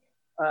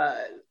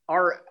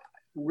 our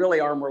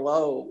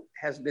Merlot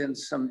has been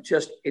some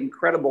just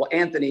incredible.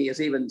 Anthony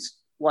has even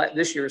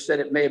this year said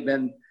it may have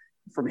been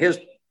from his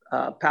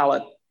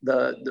palate,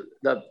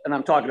 and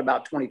I'm talking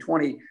about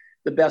 2020,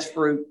 the best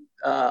fruit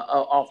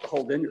off the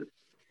whole vineyard,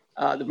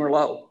 the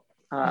Merlot.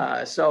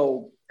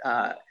 So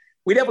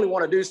we definitely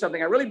want to do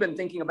something. I've really been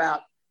thinking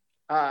about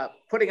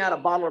putting out a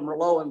bottle of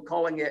Merlot and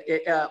calling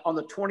it on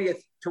the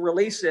 20th to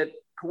release it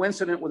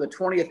coincident with the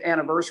 20th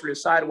anniversary of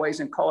Sideways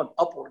and call it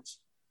Upwards.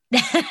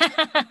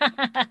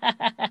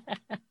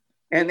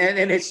 and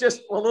it's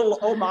just a little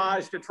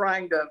homage to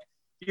trying to,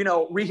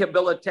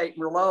 rehabilitate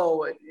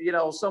Merlot.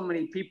 So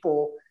many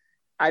people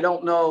I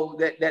don't know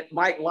that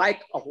might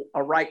like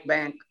a right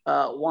bank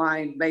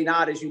wine may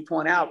not, as you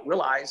point out,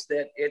 realize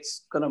that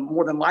it's going to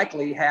more than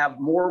likely have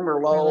more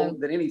Merlot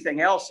than anything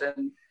else.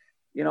 And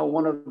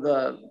one of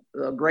the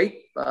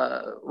great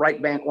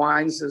right bank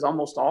wines is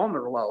almost all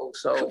Merlot.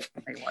 So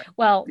anyway,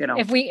 well,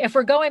 if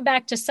we're going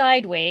back to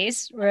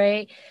Sideways,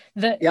 right?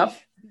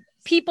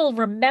 People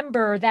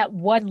remember that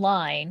one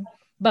line,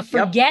 but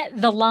forget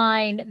the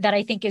line that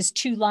I think is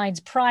 2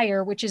 lines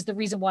prior, which is the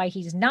reason why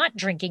he's not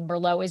drinking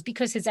Merlot, is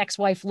because his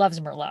ex-wife loves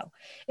Merlot.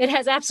 It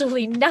has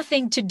absolutely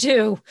nothing to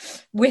do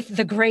with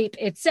the grape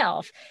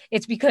itself.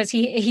 It's because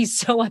he's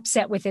so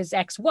upset with his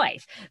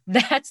ex-wife.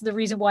 That's the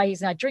reason why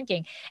he's not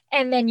drinking.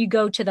 And then you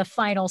go to the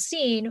final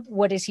scene.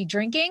 What is he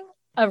drinking?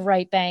 A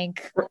Right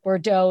Bank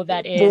Bordeaux.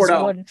 That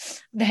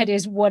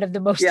is one of the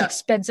most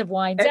expensive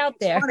wines out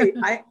there. Funny,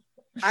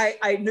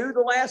 I knew the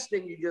last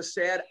thing you just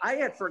said. I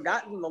had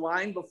forgotten the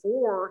line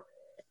before,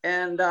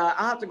 and I'll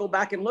have to go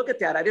back and look at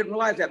that. I didn't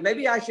realize that.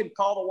 Maybe I should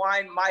call the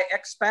wine My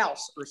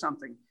Ex-Spouse or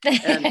something.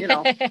 And,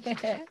 No,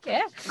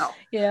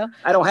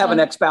 I don't have an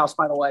ex-spouse,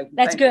 by the way.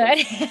 That's good.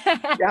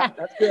 Yeah,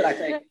 that's good, I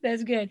think.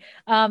 That's good.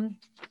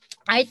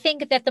 I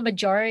think that the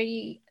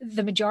majority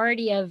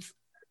of,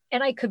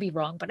 and I could be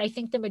wrong, but I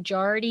think the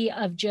majority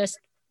of just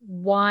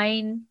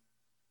wine,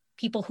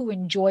 people who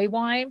enjoy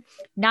wine,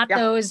 not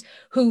those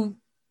who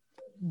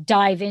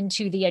dive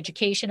into the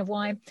education of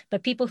wine,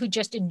 but people who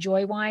just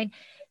enjoy wine,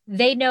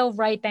 they know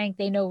Right Bank,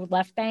 they know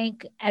Left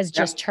Bank as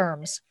just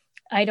terms.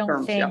 I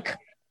don't think,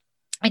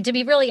 and to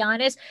be really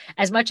honest,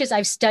 as much as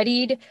I've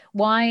studied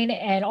wine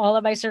and all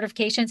of my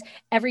certifications,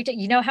 every day,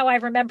 you know how I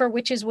remember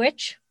which is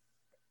which?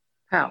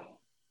 How?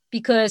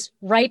 Because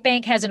Right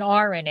Bank has an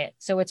R in it,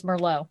 so it's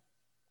Merlot.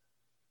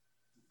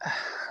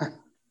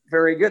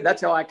 Very good.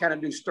 That's how I kind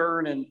of do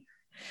Stern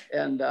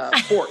and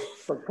Port.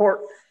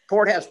 For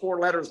Port has 4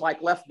 letters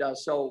like Left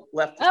does, so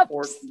Left is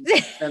Port,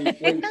 and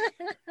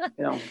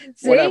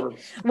whatever.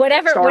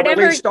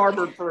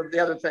 Starboard for the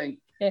other thing.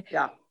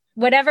 Yeah.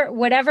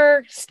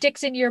 Whatever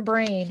sticks in your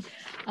brain.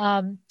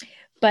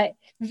 But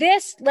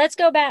let's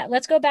go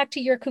back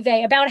to your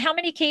cuvee. About how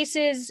many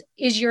cases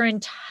is your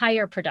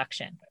entire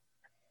production?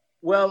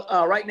 Well,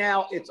 right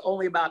now it's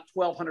only about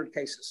 1,200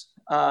 cases,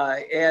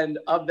 and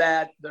of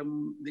that,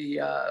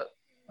 the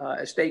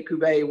estate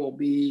cuvee will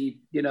be,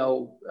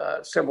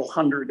 several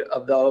hundred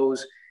of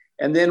those.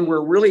 And then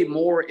we're really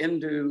more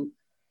into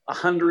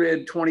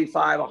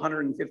 125,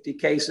 150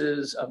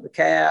 cases of the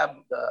Cab,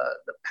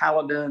 the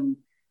Paladin,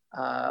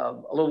 a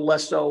little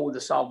less so with the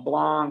Sauv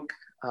Blanc.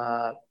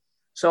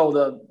 So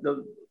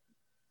the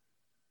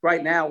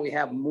right now we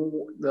have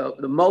more,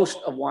 the most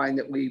of wine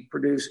that we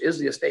produce is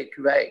the estate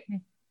cuvee.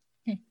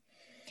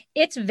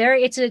 It's a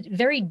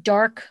very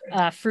dark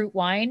fruit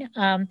wine.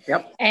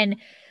 And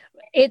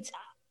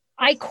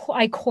I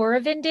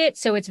Coravined it,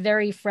 so it's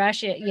very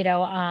fresh.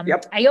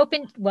 I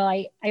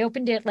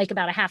opened it like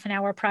about a half an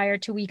hour prior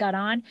to we got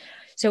on.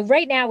 So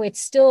right now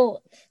it's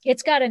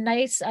got a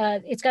nice,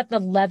 it's got the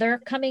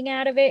leather coming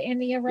out of it in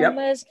the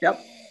aromas.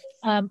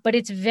 But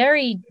it's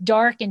very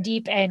dark and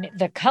deep, and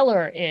the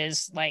color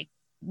is like,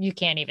 you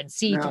can't even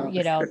see through,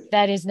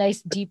 that is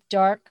nice, deep,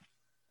 dark.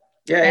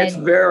 Yeah, it's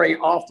very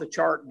off the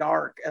chart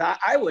dark. And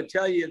I would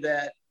tell you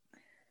that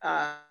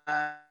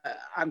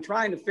I'm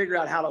trying to figure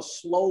out how to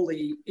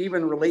slowly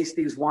even release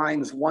these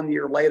wines 1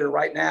 year later.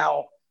 Right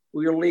now,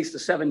 we released the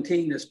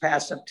 17 this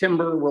past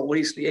September. We'll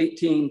release the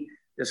 18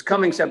 this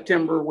coming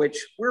September,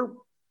 which we're,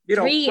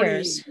 3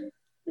 years.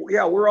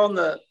 We're on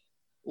the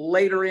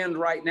later end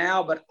right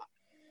now. But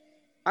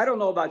I don't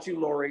know about you,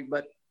 Lori,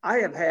 but I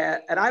have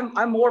had, and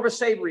I'm more of a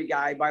savory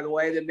guy, by the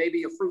way, than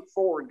maybe a fruit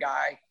forward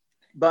guy.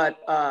 But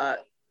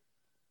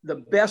the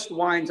best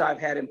wines I've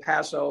had in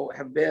Paso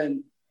have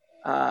been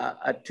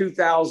a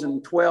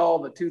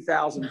 2012, a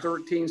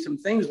 2013, some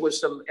things with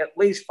some at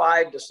least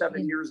 5 to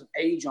 7 years of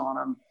age on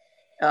them.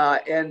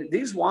 And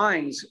these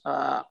wines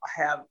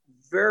have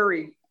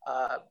very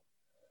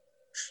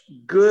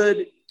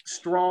good,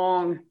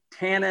 strong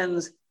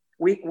tannins.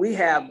 We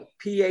have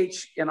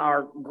pH in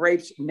our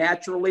grapes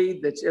naturally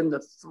that's in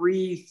the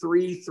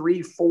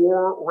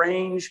 3.4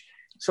 range.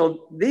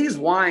 So these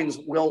wines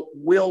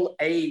will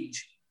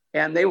age,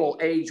 and they will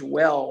age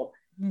well.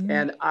 Mm-hmm.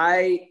 And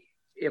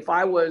if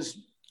I was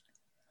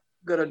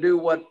going to do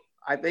what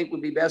I think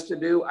would be best to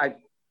do, I'd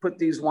put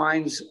these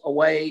wines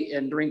away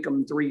and drink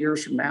them 3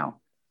 years from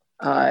now.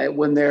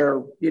 When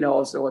they're,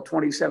 so a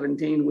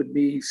 2017 would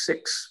be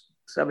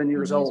 6-7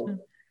 years old.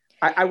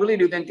 I really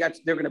do think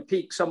they're going to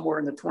peak somewhere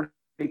in the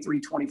 23,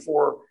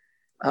 24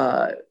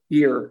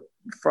 year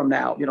from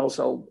now,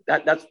 so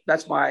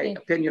that's my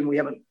opinion. We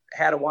haven't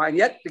had a wine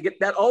yet to get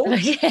that old,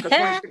 because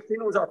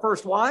 2016 was our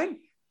first wine.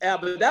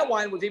 But that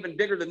wine was even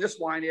bigger than this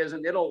wine is,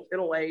 and it'll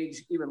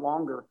age even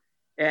longer.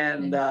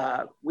 And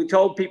we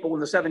told people when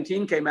the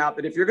 17 came out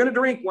that if you're going to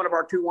drink one of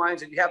our 2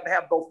 wines and you have to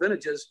have both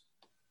vintages,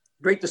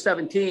 drink the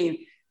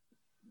 17.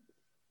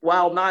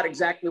 While not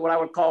exactly what I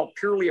would call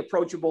purely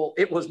approachable,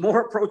 it was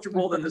more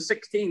approachable than the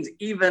 16s,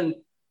 even,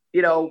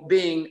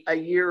 being a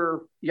year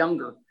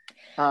younger.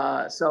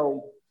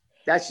 So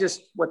that's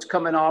just what's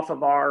coming off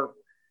of our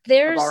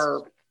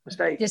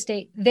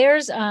estate.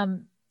 There's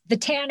the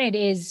tannin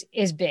is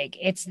big.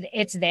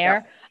 It's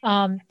there.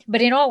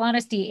 But in all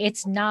honesty,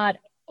 it's not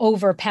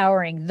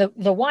overpowering.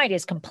 The wine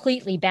is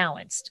completely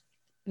balanced.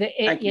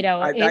 Thank you.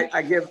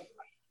 I give,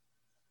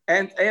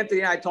 and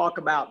Anthony and I talk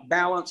about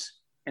balance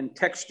and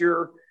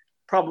texture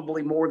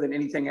probably more than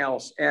anything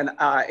else, and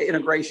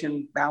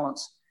integration,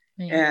 balance.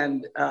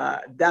 And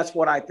that's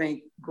what I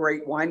think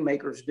great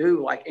winemakers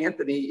do. Like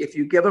Anthony, if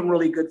you give them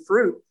really good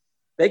fruit,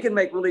 they can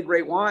make really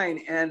great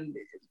wine. And,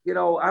 you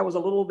know, I was a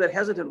little bit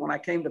hesitant when I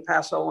came to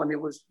Paso, and it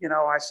was, you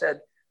know, I said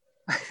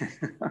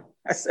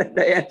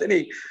to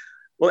Anthony,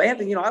 well,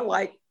 Anthony, you know, I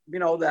like, you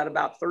know, that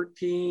about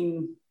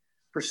 13%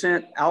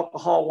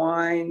 alcohol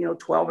wine, you know,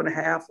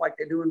 12.5 like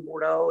they do in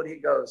Bordeaux. And he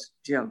goes,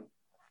 Jim,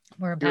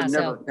 we're in you're Paso.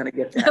 Never going to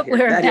get that here.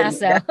 We're in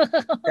Paso.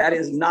 That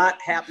is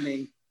not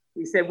happening.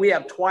 He said, we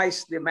have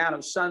twice the amount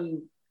of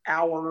sun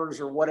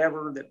hours or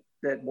whatever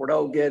that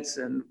Bordeaux gets,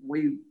 and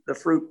the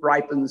fruit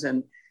ripens.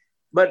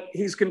 But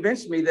he's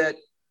convinced me that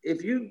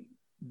if you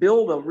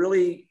build a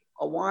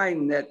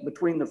wine that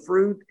between the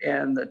fruit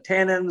and the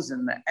tannins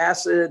and the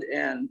acid,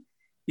 and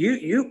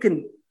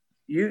and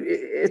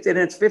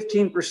it's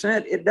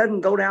 15%, it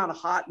doesn't go down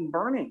hot and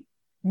burning.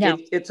 No.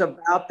 It's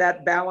about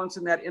that balance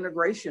and that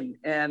integration.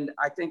 And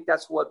I think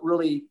that's what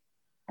really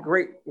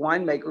great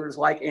winemakers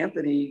like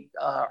Anthony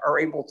are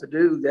able to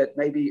do that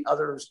maybe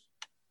others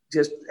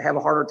just have a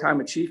harder time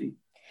achieving.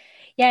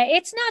 Yeah,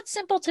 it's not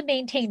simple to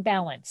maintain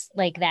balance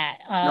like that.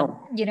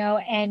 No. You know,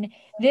 and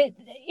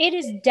it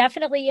is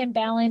definitely in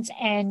balance.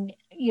 And,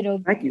 you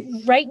know, Thank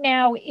you. Right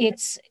now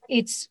it's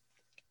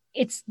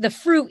the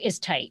fruit is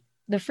tight.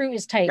 The fruit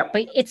is tight, Yep.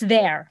 But it's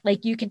there.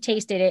 Like you can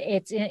taste it.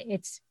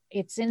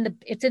 It's in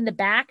the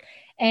back.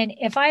 And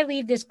if I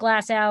leave this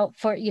glass out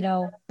for, you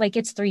know, like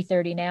it's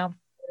 3:30 now,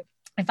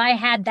 if I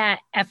had that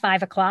at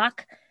 5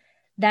 o'clock,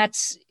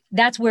 that's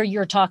where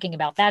you're talking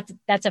about.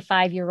 That's a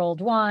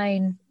 5-year-old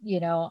wine, you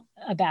know,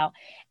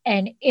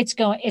 and it's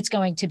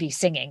going to be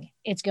singing.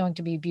 It's going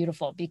to be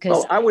beautiful because.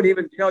 Well, I would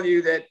even tell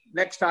you that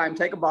next time,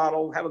 take a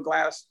bottle, have a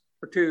glass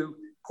or two,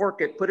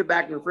 cork it, put it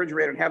back in the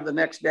refrigerator, and have the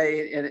next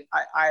day. And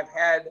I've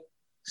had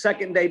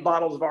second day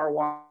bottles of our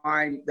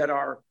wine that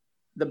are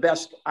the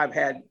best I've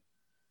had,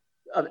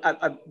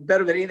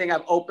 better than anything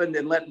I've opened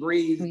and let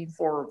breathe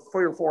for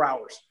 3 or 4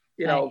 hours.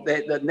 You know,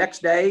 the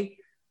next day,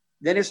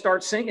 then it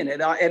starts singing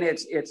it, and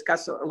it's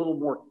got a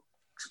little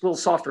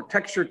softer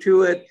texture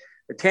to it.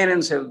 The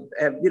tannins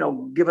have you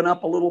know, given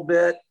up a little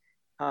bit.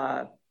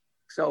 I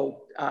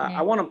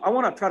want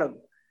to try to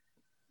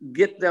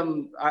get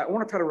them. I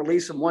want to try to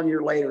release them 1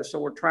 year later. So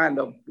we're trying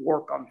to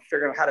work on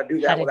figuring out how to do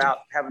that without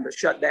having to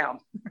shut down.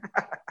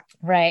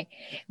 Right,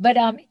 but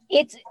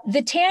it's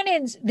the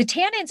tannins. The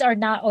tannins are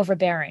not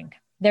overbearing.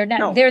 They're not.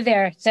 No. They're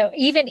there. So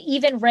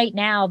even right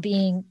now,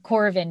 being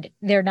Corvined,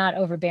 they're not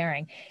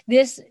overbearing.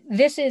 This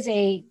is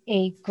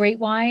a great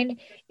wine.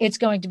 It's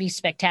going to be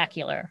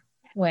spectacular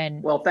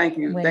when. Well, thank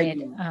you. Thank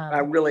you.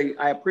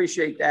 I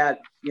appreciate that.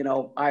 You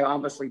know, I'm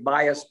obviously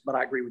biased, but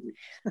I agree with you.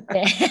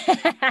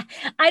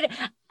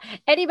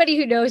 Anybody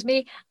who knows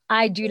me,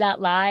 I do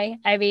not lie.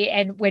 I mean,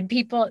 and when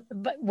people,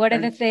 one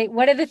of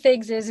the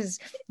things is,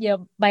 you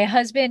know, my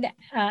husband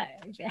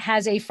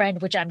has a friend,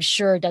 which I'm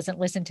sure doesn't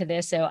listen to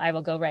this, so I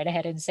will go right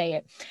ahead and say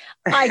it.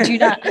 I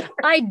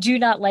do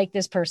not like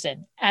this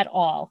person at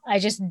all. I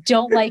just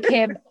don't like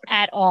him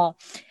at all.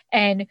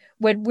 And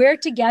when we're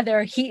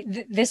together,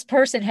 this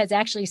person has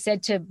actually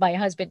said to my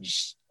husband,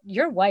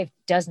 your wife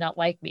does not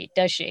like me,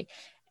 does she?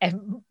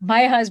 And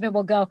my husband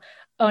will go,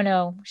 oh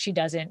no, she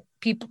doesn't.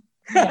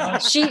 No,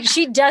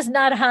 she does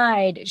not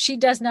hide. She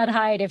does not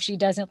hide if she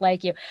doesn't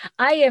like you.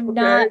 I am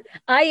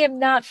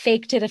not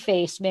fake to the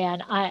face,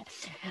 man. I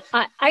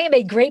am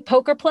a great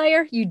poker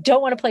player. You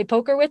don't want to play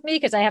poker with me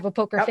because I have a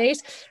poker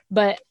face,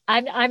 but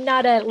I'm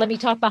not let me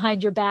talk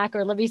behind your back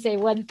or let me say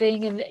one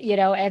thing and, you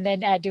know, and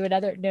then do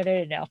another.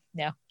 No.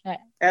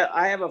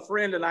 I have a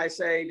friend and I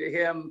say to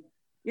him,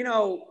 you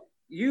know,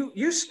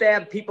 you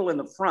stab people in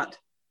the front.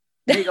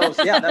 And he goes,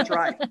 yeah, that's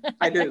right.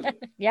 I do.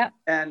 Yeah.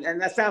 And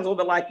that sounds a little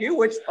bit like you,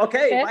 which,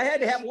 okay, if I had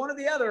to have one or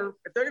the other,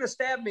 if they're going to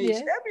stab me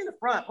in the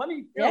front. Let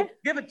me,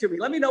 give it to me.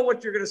 Let me know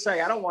what you're going to say.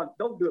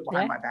 Don't do it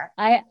behind my back.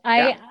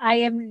 I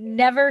am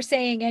never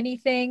saying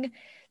anything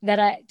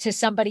to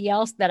somebody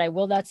else that I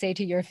will not say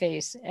to your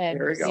face. And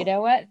you know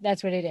what?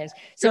 That's what it is.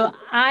 So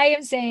I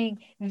am saying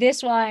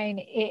this wine,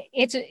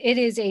 it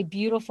is a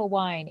beautiful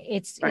wine.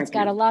 It's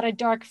got a lot of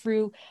dark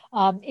fruit.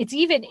 It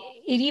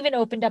even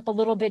opened up a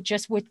little bit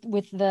just with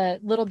the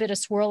little bit of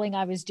swirling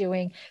I was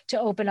doing to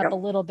open up a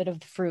little bit of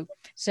the fruit.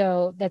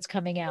 So that's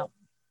coming out.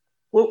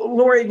 Well,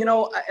 Lori, you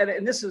know,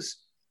 and this is,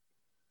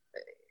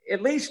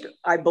 at least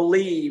I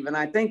believe, and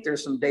I think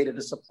there's some data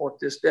to support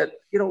this, that,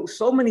 you know,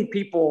 so many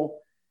people,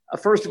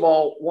 first of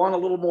all, want a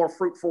little more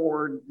fruit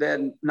forward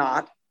than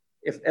not,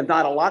 if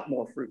not a lot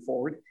more fruit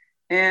forward.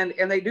 And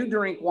they do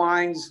drink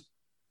wines,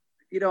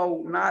 you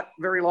know, not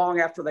very long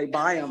after they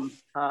buy them.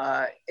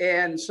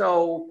 And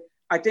so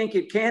I think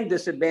it can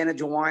disadvantage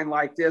a wine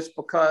like this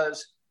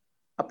because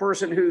a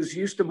person who's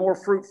used to more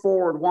fruit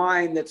forward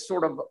wine that's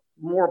sort of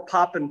more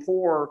pop and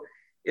pour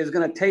is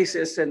going to taste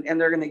this and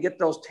they're going to get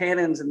those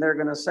tannins and they're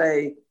going to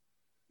say,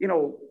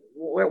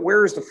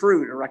 where's the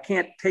fruit, or I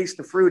can't taste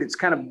the fruit. It's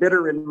kind of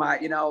bitter in my,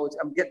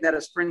 I'm getting that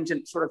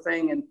astringent sort of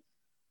thing. And,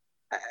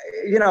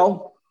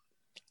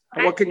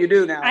 what can you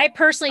do now? I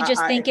personally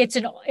just think it's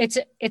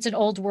an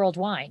old world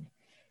wine.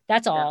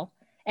 That's all.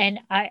 Yeah. And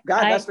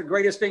that's the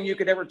greatest thing you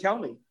could ever tell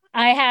me.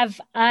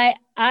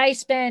 I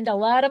spend a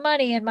lot of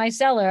money in my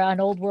cellar on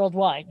old world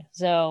wine.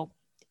 So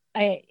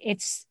I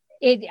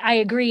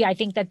agree. I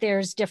think that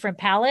there's different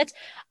palates.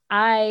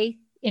 I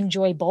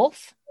enjoy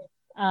both.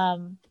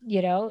 And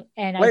wait a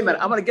minute,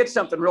 I'm going to get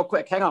something real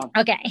quick. Hang on.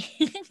 Okay.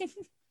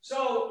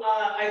 So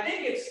I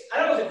think is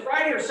it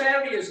Friday or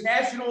Saturday is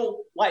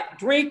National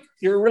Drink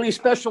your really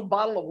special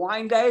bottle of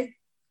wine day?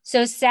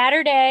 So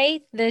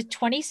Saturday, the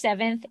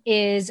 27th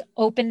is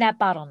Open That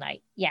Bottle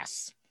Night.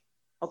 Yes.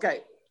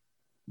 Okay.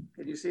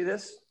 Did you see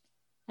this?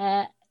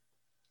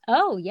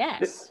 Oh,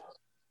 yes.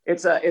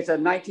 It's a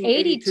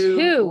 1982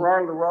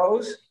 Gerard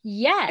LaRose.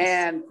 Yes.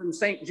 And from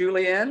St.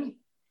 Julien.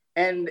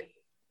 And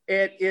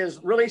it is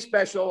really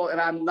special. And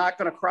I'm not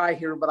going to cry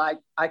here, but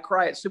I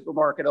cry at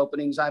supermarket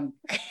openings. I'm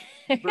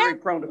very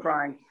prone to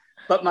crying.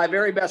 But my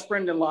very best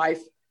friend in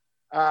life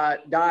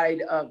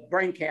died of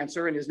brain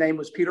cancer, and his name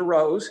was Peter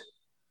Rose.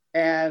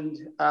 And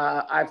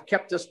I've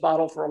kept this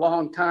bottle for a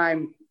long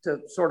time to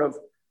sort of,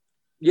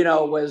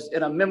 was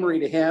in a memory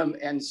to him.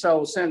 And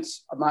so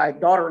since my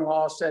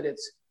daughter-in-law said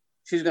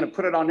she's going to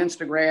put it on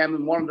Instagram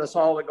and wanted us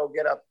all to go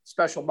get a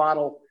special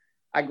bottle,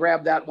 I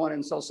grabbed that one.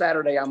 And so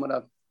Saturday I'm going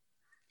to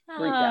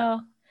drink that.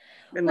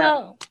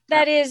 Well,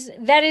 that is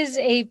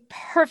a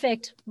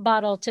perfect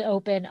bottle to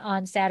open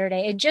on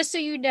Saturday. And just so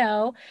you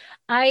know,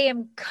 I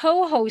am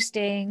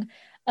co-hosting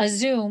a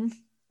Zoom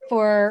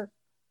for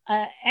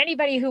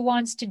anybody who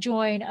wants to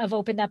join of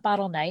Open That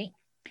Bottle Night.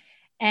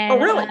 And, oh,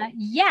 really?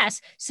 Yes.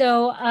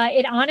 So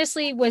it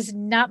honestly was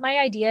not my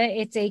idea.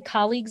 It's a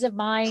colleagues of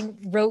mine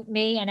wrote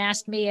me and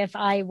asked me if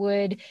I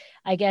would,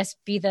 I guess,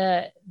 be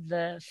the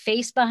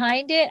face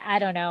behind it. I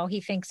don't know.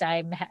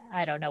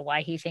 I don't know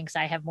why he thinks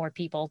I have more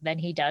people than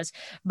he does.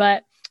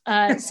 But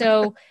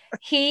so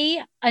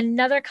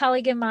another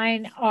colleague of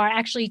mine are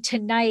actually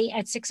tonight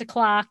at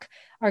 6:00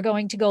 are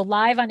going to go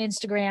live on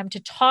Instagram to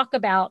talk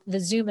about the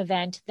Zoom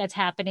event that's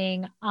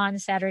happening on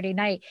Saturday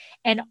night.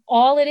 And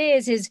all it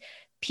is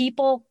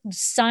people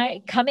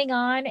coming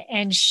on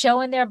and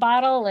showing their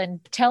bottle and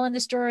telling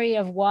the story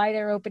of why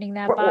they're opening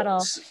that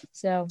bottle.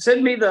 So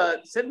send me the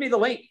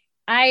link.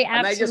 I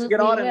absolutely may just get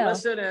on will. And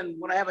listen. And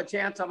when I have a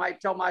chance, I might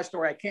tell my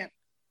story. I can't,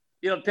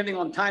 depending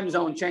on time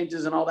zone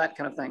changes and all that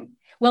kind of thing.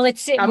 Well,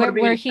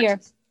 we're here.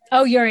 Texas.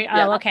 Oh,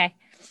 okay.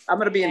 I'm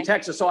going to be in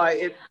Texas, so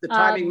the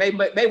timing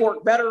may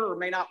work better or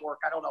may not work.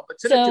 I don't know. But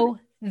so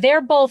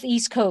they're both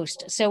East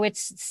Coast. So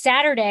it's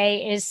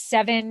Saturday is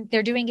 7.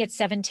 They're doing it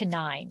 7 to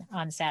 9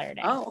 on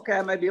Saturday. Oh, okay.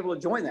 I might be able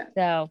to join that.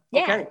 So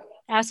yeah, okay.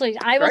 Absolutely.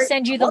 I will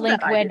send you the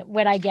link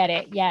when I get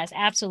it. Yes,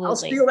 absolutely. I'll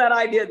steal that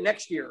idea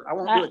next year. I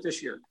won't do it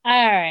this year.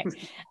 All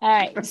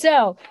right.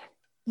 So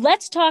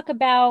let's talk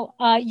about.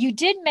 You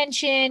did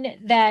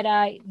mention that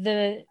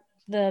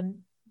the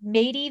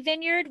Mady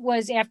Vineyard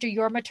was after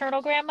your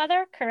maternal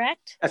grandmother,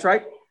 correct? That's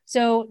right.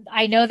 So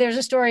I know there's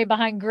a story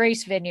behind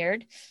Grace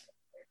Vineyard.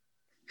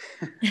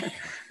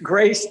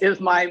 Grace is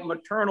my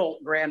maternal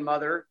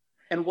grandmother.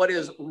 And what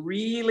is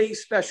really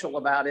special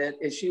about it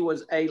is she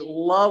was a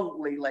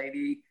lovely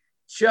lady,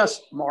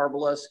 just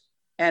marvelous,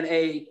 and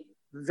a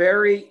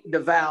very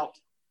devout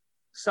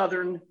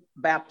Southern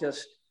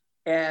Baptist.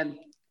 And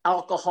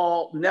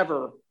alcohol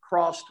never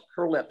crossed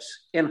her lips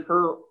in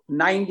her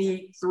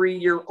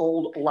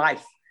 93-year-old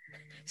life.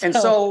 And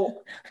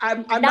so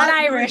I'm not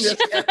Irish. Doing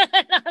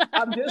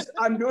this.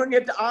 I'm doing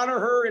it to honor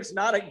her. It's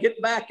not a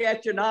get back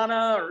at you,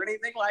 Nana, or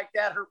anything like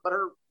that. But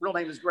her real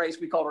name is Grace.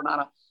 We call her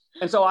Nana.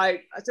 And so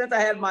since I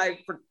had my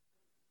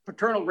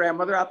paternal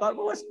grandmother, I thought,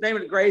 well, let's name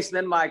it Grace. And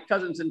then my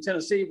cousins in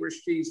Tennessee, where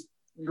she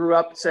grew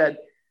up, said,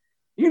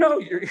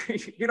 our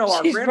she's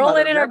grandmother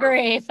rolling in her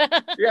grave.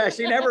 Yeah,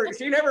 she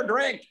never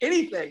drank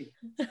anything.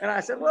 And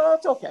I said, well,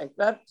 it's okay.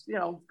 That's,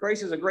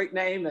 Grace is a great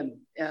name,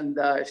 and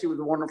she was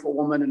a wonderful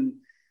woman, and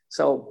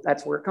so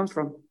that's where it comes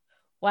from.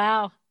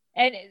 Wow.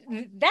 And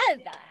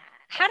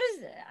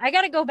I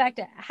got to go back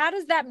to, how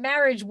does that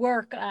marriage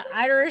work?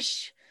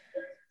 Irish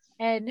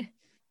and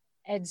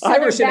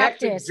Southern Irish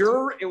Baptist.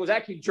 And it was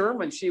actually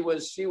German. She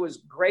was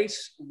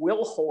Grace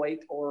Wilhoit,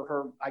 or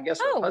her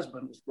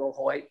husband was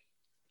Wilhoit.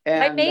 And,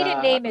 my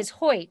maiden name is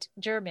Hoyt,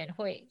 German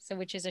Hoyt,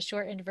 which is a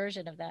shortened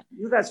version of that.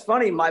 That's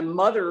funny. My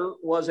mother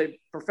was a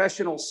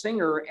professional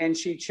singer, and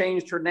she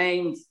changed her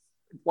name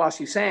while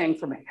she sang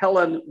from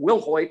Helen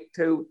Wilhoit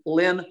to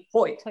Lynn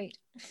Hoyt.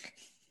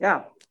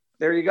 Yeah,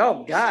 there you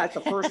go. God, it's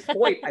the first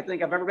Hoyt I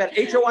think I've ever met.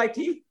 Hoyt?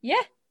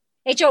 Yeah,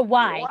 Hoy.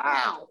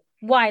 Wow.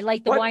 Why?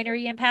 Like the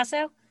winery in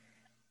Paso?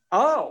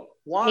 Oh,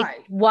 why?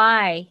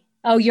 Why?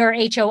 Oh, you're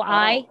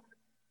HOI?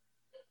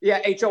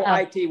 Yeah,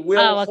 Hoyt.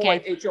 Will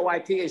okay. Hoyt,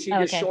 Hoyt, and she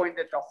just joined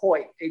it to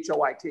Hoyt,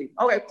 Hoyt.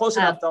 Okay, close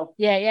enough though.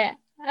 Yeah.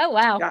 Oh,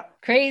 wow. Yeah.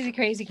 Crazy.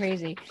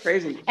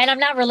 And I'm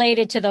not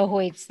related to the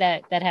Hoyts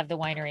that have the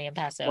winery in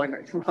Paso.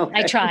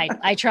 Okay.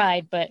 I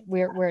tried, but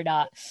we're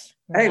not.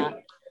 We're not.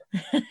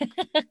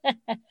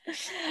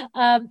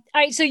 All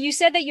right. So you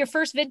said that your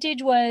first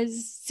vintage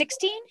was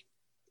 16?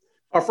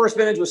 Our first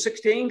vintage was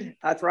 16.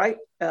 That's right.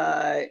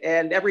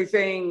 And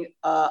everything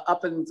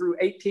up and through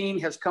 18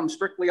 has come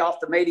strictly off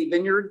the Mady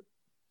Vineyard.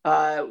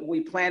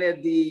 We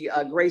planted the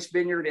Grace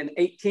Vineyard in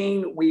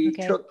 18.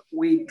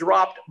 We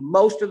dropped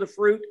most of the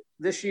fruit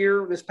this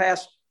year, this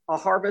past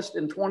harvest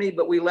in 20,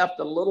 but we left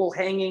a little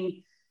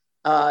hanging.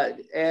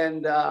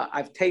 And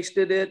I've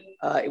tasted it.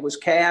 It was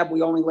Cab.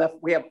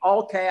 We have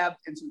all Cab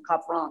and some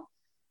Cab Franc.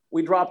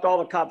 We dropped all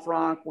the Cab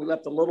Franc. We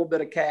left a little bit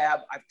of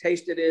Cab. I've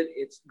tasted it.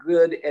 It's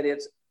good, and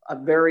it's a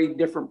very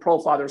different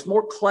profile. There's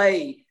more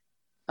clay.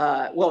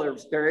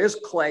 There is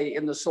clay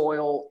in the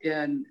soil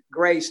in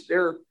Grace.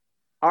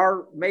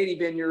 Our Mady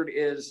Vineyard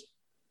is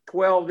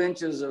 12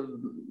 inches of,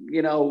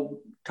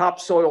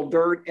 topsoil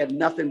dirt and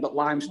nothing but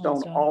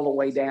limestone all the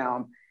way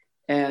down.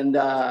 And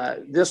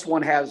this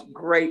one has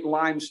great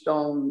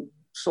limestone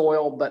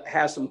soil, but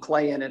has some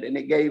clay in it. And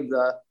it gave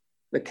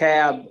the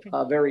Cab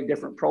a very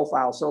different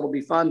profile. So it'll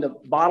be fun to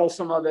bottle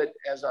some of it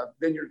as a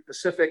Vineyard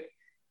Pacific,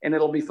 and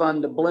it'll be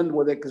fun to blend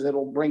with it because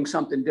it'll bring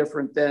something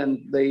different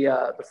than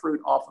the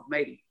fruit off of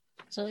Mady.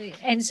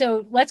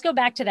 So let's go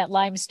back to that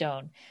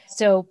limestone.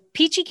 So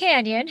Peachy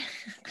Canyon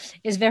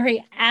is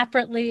very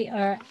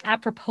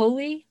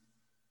appropriately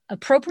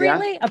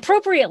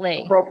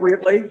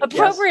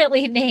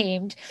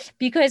named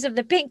because of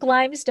the pink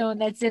limestone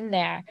that's in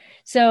there.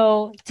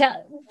 So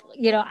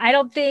I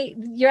don't think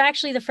you're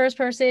actually the first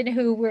person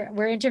who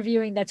we're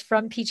interviewing that's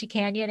from Peachy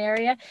Canyon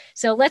area.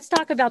 So let's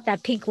talk about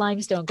that pink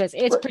limestone because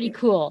it's pretty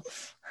cool.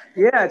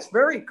 Yeah, it's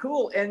very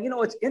cool. And,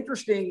 what's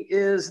interesting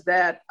is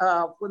that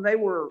when they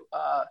were,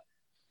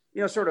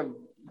 sort of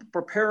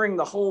preparing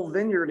the whole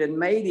vineyard in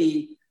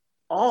Mady,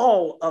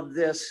 all of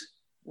this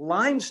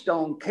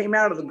limestone came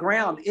out of the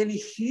ground in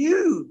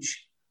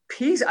huge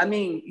pieces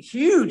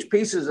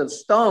of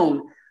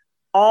stone,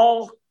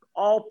 all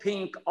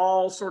pink,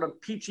 all sort of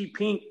peachy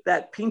pink,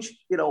 that peach,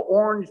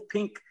 orange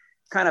pink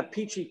kind of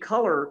peachy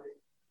color.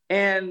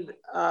 And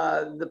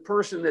the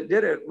person that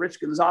did it,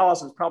 Rich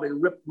Gonzalez, has probably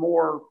ripped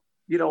more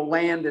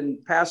land in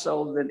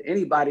Paso than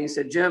anybody. He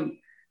said, Jim,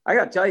 I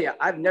got to tell you,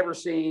 I've never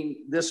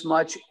seen this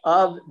much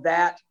of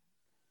that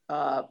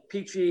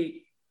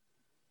peachy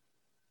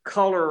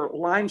color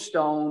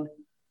limestone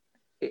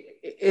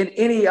in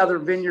any other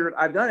vineyard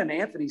I've done. And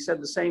Anthony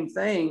said the same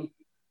thing.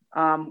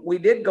 We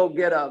did go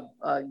get a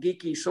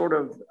geeky sort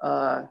of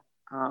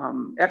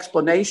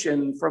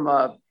explanation from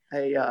a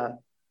I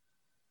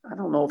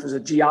don't know if it was a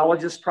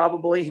geologist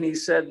probably. And he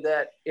said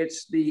that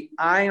it's the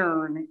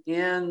iron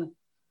in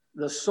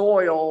the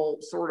soil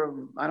sort of,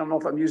 I don't know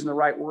if I'm using the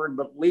right word,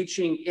 but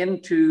leaching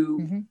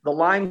into the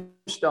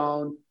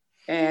limestone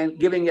and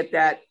giving it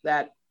that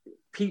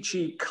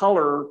peachy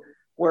color.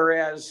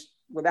 Whereas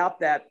without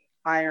that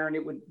iron,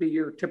 it would be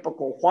your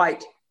typical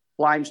white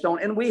limestone.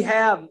 And we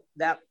have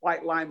that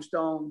white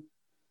limestone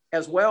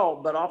as well,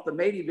 but off the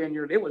Mady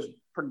Vineyard, it was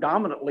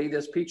predominantly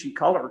this peachy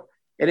color.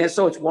 And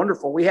so it's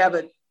wonderful. We have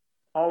it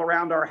all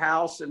around our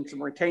house and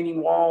some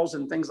retaining walls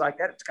and things like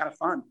that. It's kind of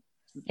fun.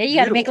 Yeah, you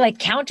got to make like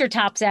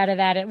countertops out of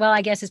that. Well,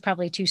 I guess it's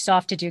probably too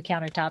soft to do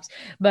countertops,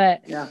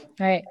 but yeah,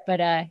 right.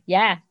 But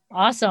yeah,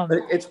 awesome.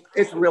 But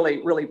it's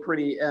really, really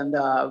pretty. And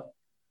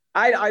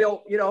I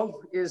don't,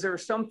 is there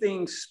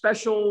something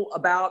special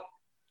about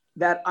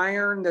that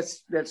iron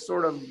that's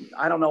sort of,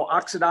 I don't know,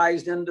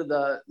 oxidized into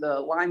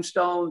the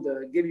limestone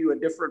to give you a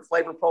different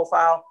flavor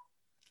profile?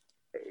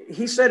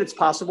 He said it's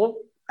possible.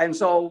 And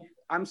so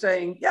I'm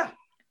saying, yeah,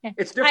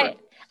 it's different.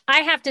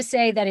 I have to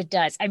say that it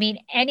does. I mean,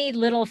 any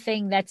little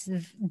thing that's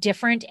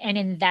different and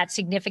in that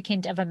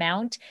significant of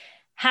amount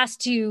has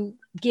to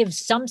give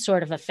some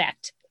sort of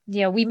effect.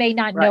 We may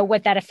not know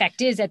what that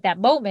effect is at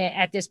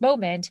this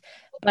moment,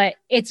 but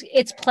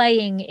it's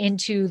playing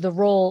into the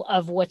role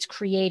of what's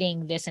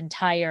creating this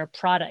entire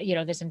product,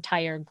 this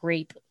entire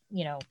grape,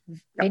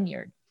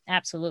 vineyard.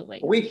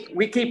 Absolutely.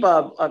 We keep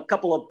a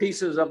couple of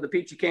pieces of the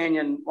Peachy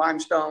Canyon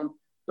limestone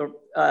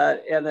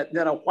and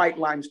then a white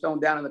limestone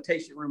down in the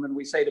tasting room. And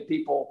we say to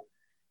people,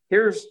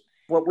 here's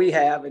what we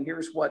have, and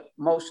here's what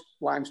most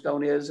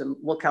limestone is. And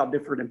look how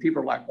different. And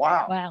people are like,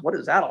 wow. What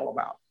is that all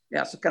about?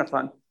 Yeah, it's kind of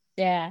fun.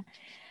 Yeah.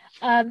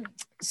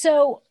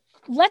 So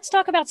let's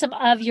talk about some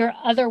of your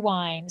other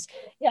wines.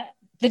 Yeah,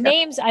 the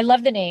names, I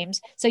love the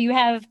names. So you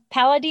have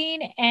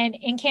Paladin and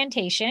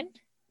Incantation.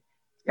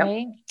 Yep.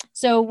 Right?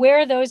 So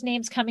where are those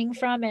names coming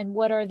from and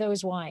what are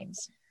those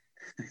wines?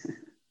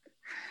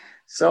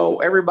 So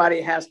everybody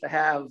has to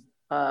have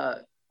a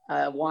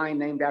wine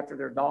named after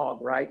their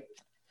dog, right?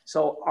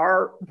 So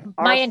our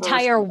my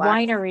entire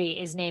winery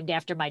is named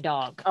after my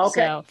dog.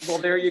 Okay, so. Well,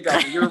 there you go.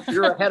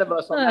 You're ahead of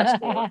us on that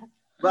score.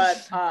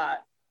 But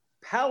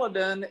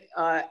Paladin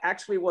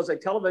actually was a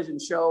television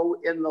show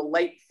in the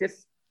late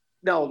 50s,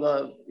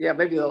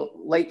 maybe the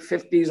late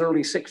 50s,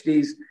 early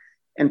 60s.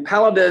 And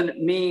Paladin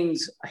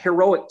means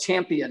heroic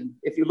champion,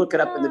 if you look it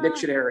up in the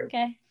dictionary.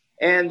 Okay.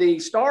 And the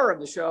star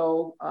of the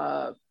show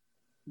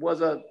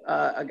was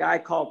a guy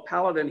called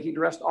Paladin. He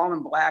dressed all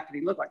in black and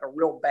he looked like a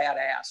real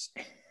badass.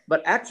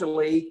 But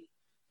actually,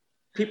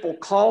 people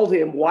called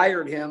him,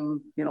 wired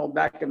him,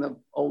 back in the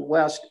Old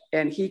West,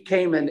 and he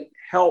came and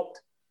helped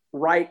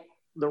right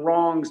the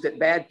wrongs that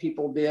bad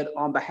people did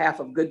on behalf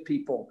of good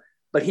people.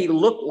 But he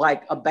looked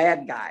like a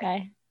bad guy.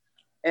 Okay.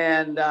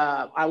 And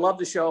I loved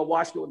the show,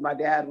 watched it with my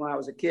dad when I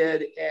was a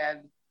kid.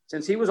 And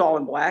since he was all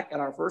in black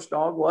and our first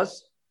dog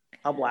was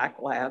a black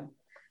lab,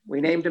 we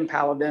named him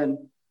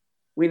Paladin.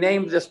 We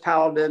named this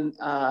Paladin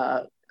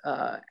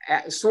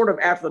sort of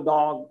after the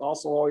dog.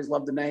 Also always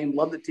loved the name,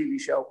 loved the TV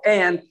show.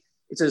 And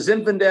it's a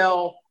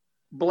Zinfandel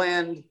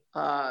blend,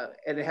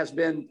 and it has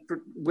been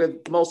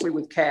mostly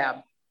with cab.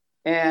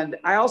 And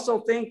I also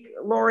think,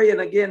 Lori,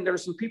 and again,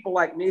 there's some people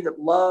like me that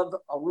love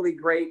a really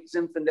great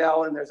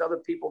Zinfandel, and there's other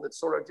people that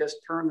sort of just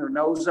turn their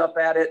nose up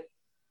at it.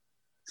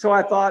 So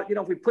I thought,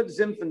 if we put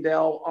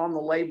Zinfandel on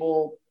the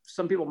label,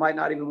 some people might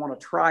not even want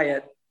to try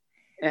it.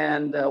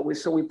 And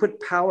we put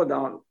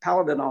Paladin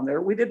on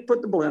there. We did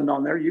put the blend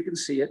on there. You can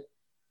see it.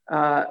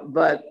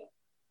 But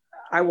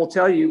I will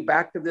tell you,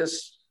 back to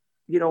this,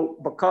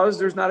 because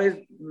there's not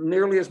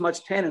nearly as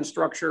much tannin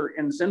structure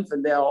in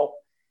Zinfandel,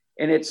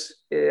 and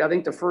I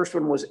think the first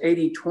one was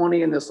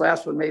 80-20, and this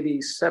last one maybe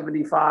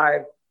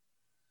 75%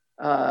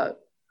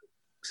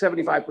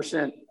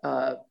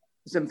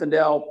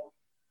 Zinfandel.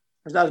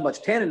 There's not as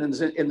much tannin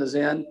in the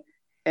Zen,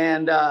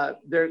 and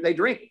they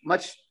drink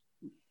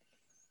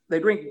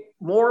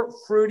more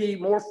fruity,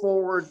 more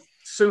forward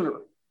sooner,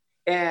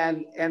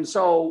 and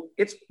so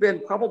it's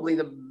been probably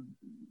the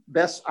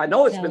best. I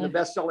know it's been the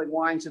best-selling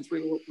wine since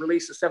we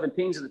released the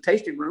 17s in the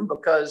tasting room,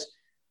 because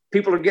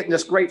people are getting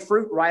this great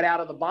fruit right out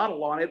of the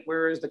bottle on it,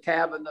 whereas the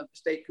cab and the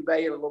Estate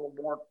Cuvée are a little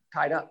more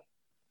tied up.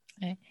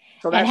 Okay.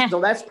 So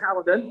that's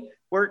Paladin,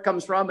 where it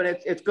comes from, and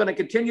it's going to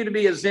continue to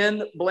be a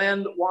Zen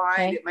blend wine.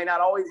 Okay. It may not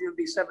always even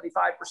be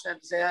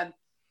 75% Zen,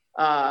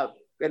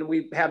 and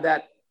we have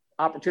that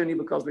opportunity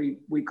because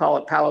we call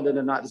it Paladin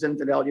and not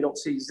Zinfandel. You don't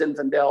see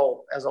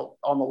Zinfandel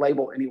on the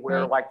label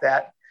anywhere like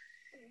that.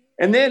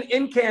 And then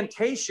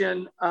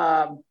Incantation,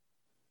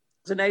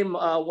 it's a name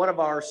one of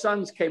our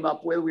sons came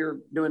up with. We were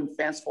doing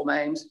fanciful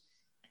names.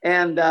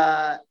 And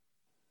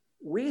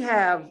we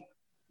have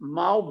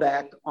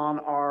Malbec on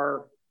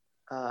our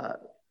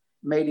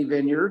Meaty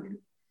Vineyard.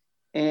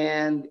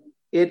 And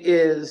it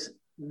is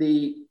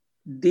the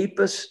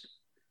deepest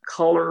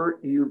color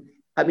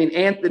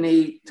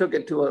Anthony took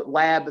it to a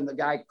lab and the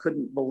guy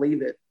couldn't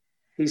believe it.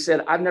 He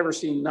said, I've never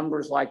seen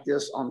numbers like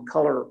this on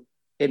color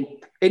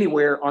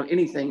anywhere on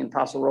anything in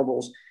Paso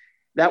Robles.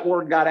 That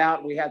word got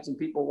out. We had some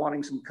people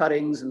wanting some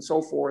cuttings and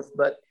so forth.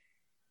 But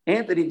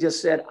Anthony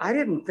just said, I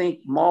didn't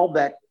think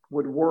Malbec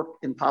would work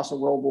in Paso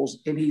Robles.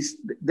 And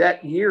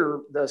that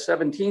year, the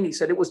 17, he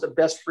said it was the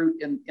best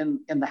fruit in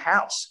the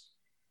house.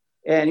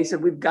 And he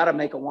said, we've got to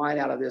make a wine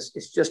out of this.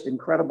 It's just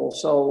incredible.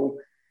 So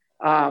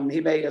he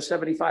made a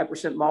 75%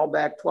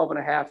 Malbec,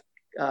 12.5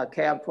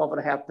 Cab,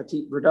 12.5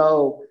 Petit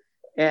Verdot.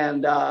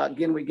 And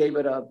again, we gave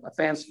it a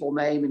fanciful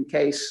name in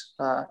case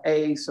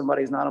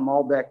somebody's not a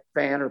Malbec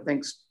fan or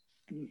thinks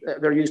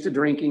they're used to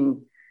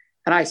drinking.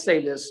 And I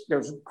say this,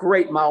 there's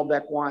great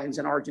Malbec wines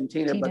in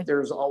Argentina, but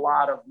there's a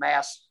lot of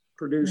mass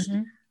produced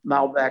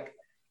Malbec.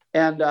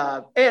 And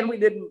we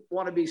didn't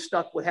want to be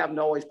stuck with having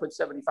to always put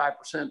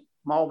 75%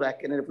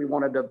 Malbec in it if we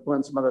wanted to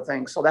blend some other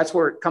things. So that's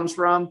where it comes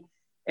from.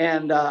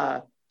 And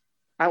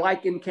I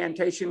like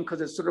Incantation because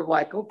it's sort of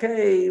like,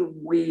 okay,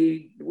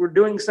 we're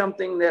doing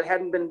something that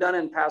hadn't been done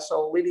in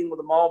Paso, leading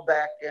with a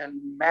Malbec,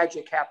 and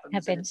magic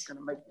happens. And it's going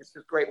to make this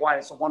great wine.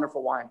 It's a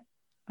wonderful wine.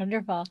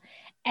 Wonderful.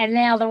 And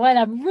now the one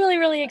I'm really,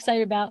 really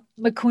excited about,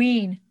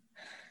 McQueen.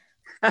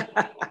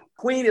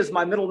 Queen is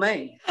my middle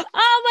name.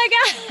 Oh my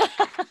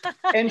God.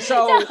 And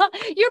so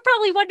you're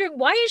probably wondering,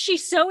 why is she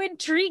so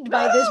intrigued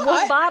by this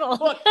one bottle?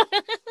 Look,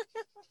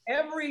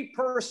 every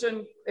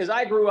person, as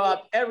I grew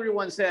up,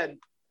 everyone said,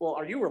 well,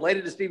 are you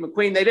related to Steve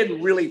McQueen? They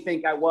didn't really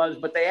think I was,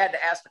 but they had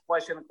to ask the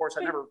question. Of course,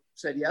 I never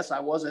said yes, I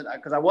wasn't,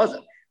 because I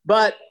wasn't.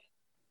 But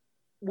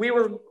we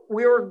were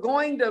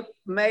going to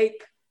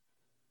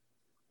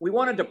we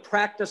wanted to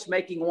practice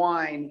making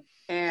wine.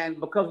 And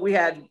because we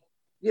had,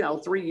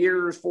 4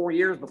 years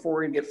before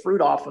we get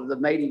fruit off of the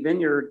Meaty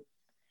Vineyard.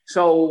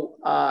 So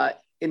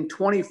in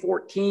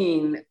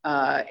 2014,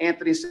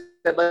 Anthony said,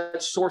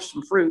 let's source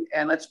some fruit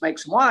and let's make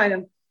some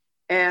wine.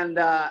 And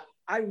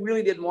I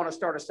really didn't want to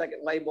start a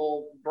second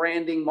label,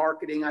 branding,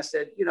 marketing. I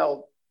said,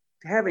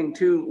 having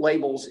two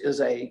labels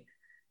is a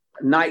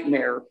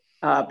nightmare,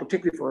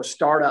 particularly for a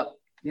startup,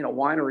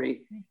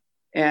 winery.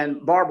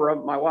 And Barbara,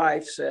 my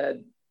wife,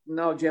 said,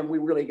 no, Jim, we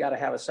really got to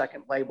have a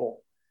second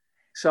label.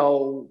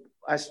 So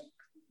I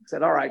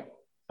said, all right,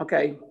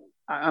 okay,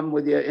 I'm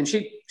with you. And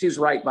she's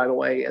right, by the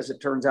way, as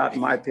it turns out, in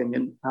my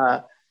opinion.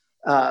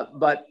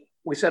 But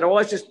we said, oh,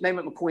 let's just name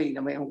it McQueen.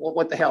 I mean,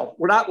 what the hell?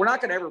 We're not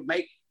going to ever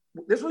make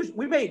this.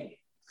 We made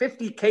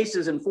 50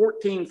 cases in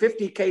 14,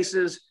 50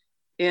 cases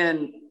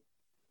in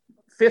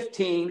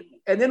 15,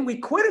 and then we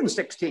quit in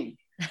 16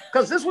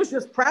 because this was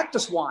just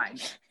practice wine.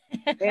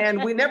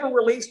 And we never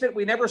released it.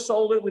 We never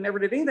sold it. We never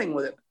did anything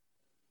with it.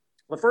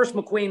 the first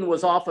McQueen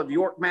was off of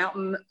York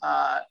Mountain,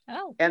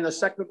 and the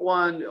second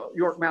one,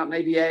 York Mountain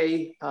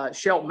AVA,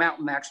 Shell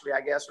Mountain, actually,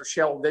 I guess, or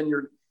Shell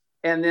Vineyard.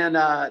 And then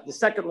the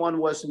second one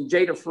was some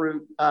Jada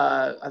fruit,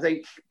 I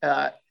think.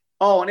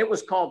 And it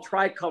was called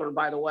Tricolor,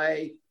 by the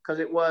way, because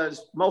it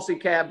was mostly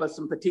cab, but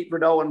some Petit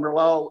Verdot and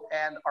Merlot.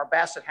 And our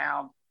Basset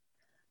Hound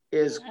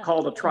is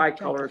called a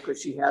Tricolor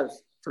because she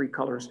has 3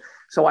 colors.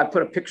 So I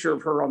put a picture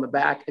of her on the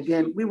back.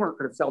 Again, we weren't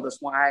going to sell this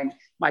wine.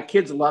 My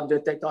kids loved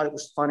it. They thought it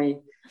was funny.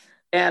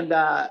 And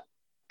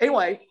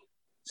anyway,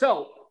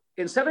 so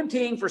in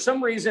 17, for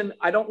some reason,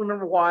 I don't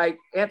remember why,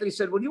 Anthony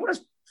said, well, you want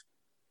to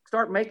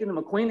start making the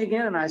McQueen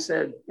again? And I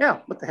said, yeah,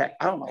 what the heck?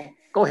 I don't know.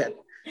 Go ahead.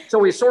 So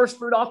we sourced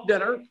fruit off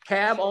dinner,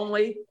 cab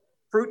only,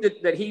 fruit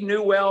that he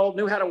knew well,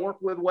 knew how to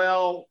work with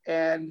well.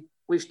 And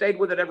we've stayed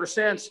with it ever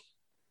since.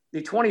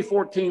 The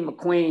 2014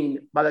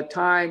 McQueen, by the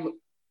time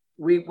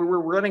we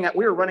were running out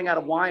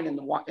of wine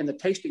in the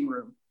tasting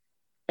room.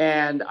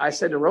 And I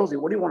said to Rosie,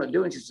 what do you want to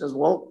do? And she says,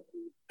 well,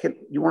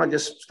 you want to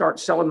just start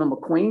selling the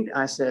McQueen?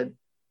 I said,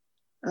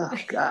 oh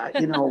God,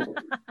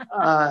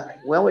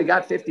 well, we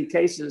got 50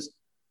 cases.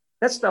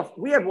 That stuff,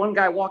 we had one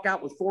guy walk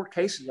out with 4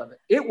 cases of it.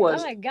 It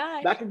was, oh my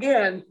God. Back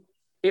again,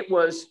 it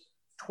was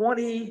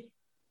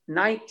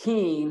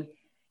 2019.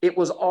 It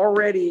was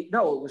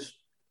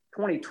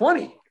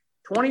 2020.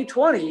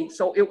 2020.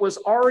 So it was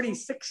already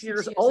 6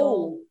 years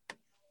old.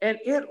 And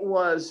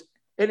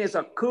it's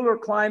a cooler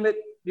climate,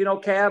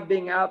 cab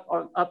being out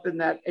up in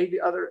that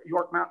other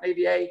York Mountain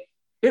AVA.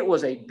 It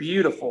was a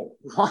beautiful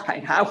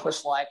wine. I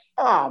was like,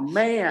 oh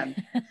man.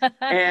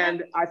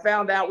 And I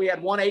found out we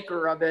had 1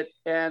 acre of it.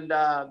 And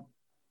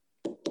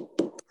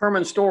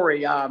Herman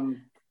Story,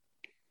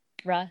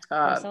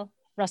 Russell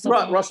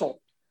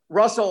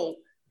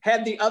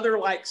had the other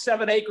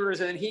 7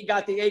 acres, and he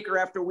got the acre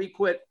after we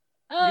quit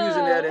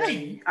using it.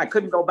 And I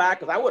couldn't go back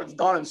because I would have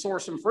gone and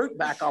sourced some fruit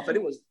back off it.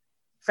 It was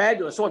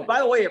fabulous. So by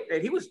the way,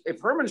 if you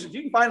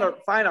can find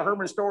a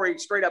Herman Story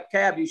straight up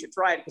cab, you should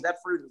try it because that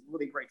fruit is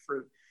really great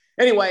fruit.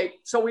 Anyway,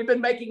 so we've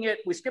been making it,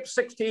 we skipped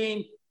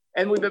 16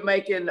 and we've been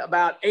making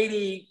about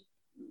 80,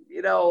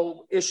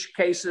 ish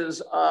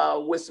cases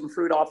with some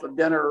fruit off of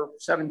dinner,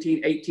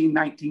 17, 18,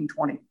 19,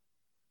 20.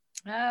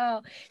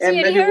 Oh, and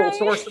maybe we'll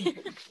source them.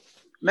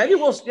 Maybe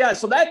we'll,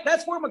 so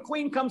that's where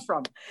McQueen comes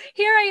from.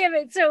 Here I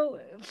am. So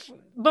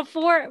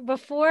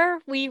before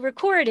we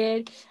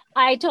recorded,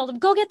 I told him,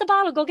 go get the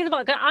bottle.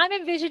 I'm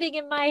envisioning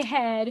in my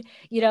head,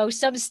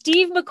 some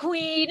Steve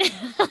McQueen.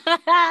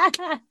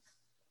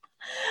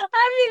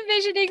 I'm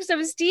envisioning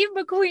some Steve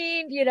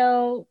McQueen,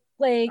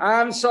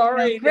 I'm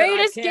sorry,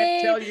 Greatest I can't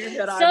Game, tell you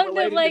that something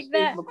I'm like to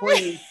that. Steve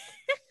McQueen.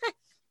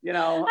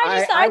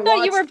 I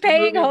thought you were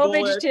paying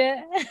homage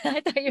to.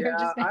 I thought you were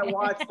just. I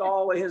watched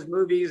all of his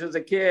movies as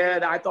a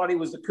kid. I thought he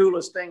was the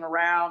coolest thing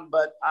around,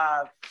 but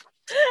I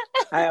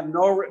have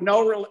no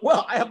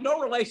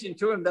relation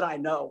to him that I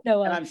know,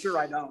 and I'm sure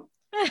I don't.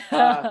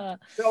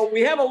 So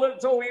we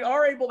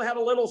are able to have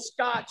a little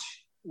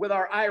Scotch with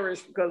our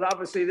Irish because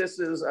obviously this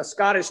is a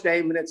Scottish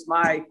name, and it's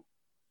my,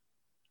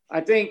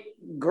 I think,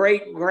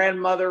 great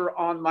grandmother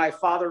on my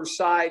father's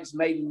side's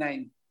maiden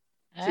name.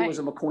 She was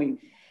a McQueen.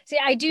 See,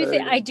 I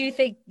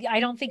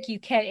don't think you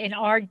can in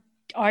our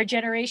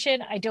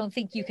generation. I don't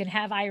think you can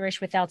have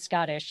Irish without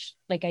Scottish.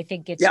 I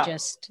think it's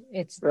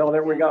well,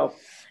 there we go.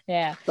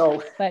 Yeah.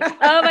 So, but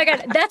oh my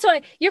God, that's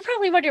why you're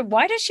probably wondering,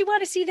 why does she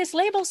want to see this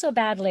label so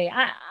badly?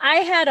 I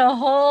had a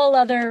whole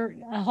other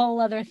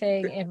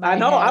thing in my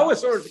head. I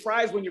was sort of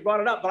surprised when you brought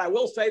it up, but I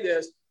will say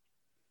this.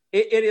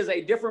 It is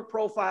a different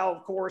profile,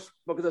 of course,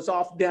 because it's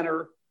off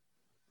dinner.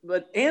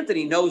 But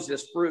Anthony knows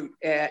this fruit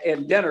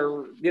and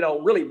dinner,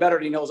 really better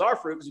than he knows our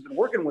fruit because he's been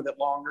working with it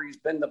longer. He's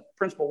been the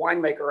principal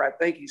winemaker. I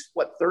think he's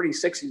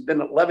 36. He's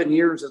been 11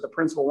 years as the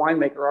principal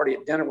winemaker already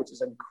at dinner, which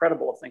is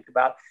incredible to think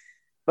about.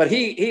 But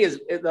he is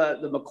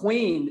the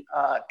McQueen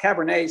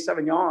Cabernet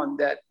Sauvignon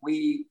that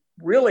we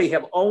really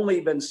have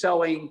only been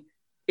selling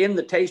in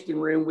the tasting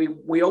room.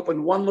 We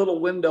opened one little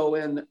window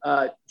in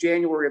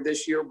January of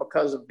this year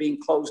because of being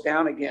closed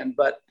down again.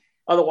 But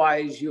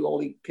otherwise, you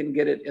only can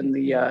get it in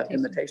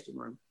the tasting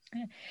room.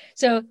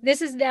 So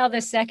this is now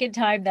the second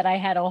time that I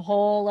had a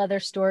whole other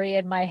story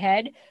in my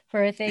head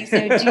for a thing.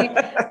 So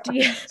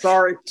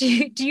sorry.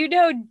 Do you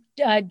know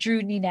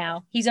Drew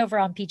Nenow? He's over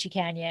on Peachy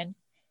Canyon.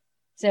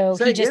 So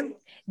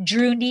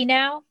Drew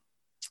Nenow.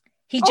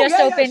 He just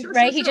opened,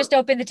 right? Sure. He just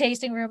opened the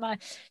tasting room.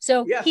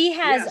 So yes, he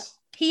has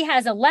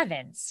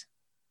 11s.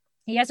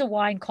 He has a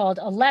wine called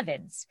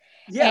 11s.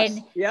 Yes.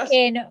 And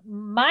in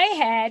my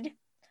head,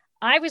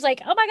 I was like,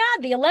 oh my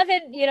God, the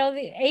 11, the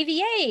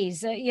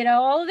AVAs,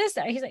 all of this.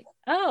 He's like,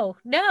 oh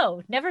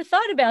no, never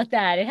thought about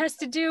that. It has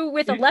to do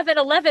with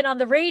 11:11 on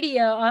the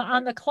radio,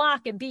 on the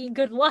clock and being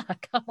good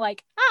luck. I'm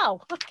like,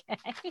 oh, okay.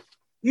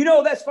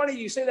 That's funny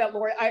you say that,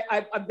 Lori.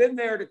 I've been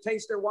there to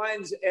taste their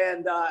wines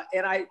and I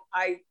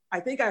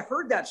think I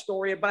heard that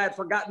story, but I'd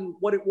forgotten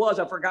what it was.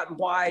 I've forgotten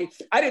why.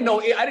 I didn't know.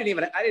 I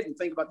didn't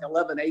think about the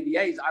 11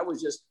 AVAs. I was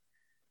just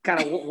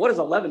kind of, what does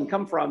 11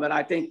 come from? And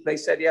I think they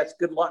said, yeah, it's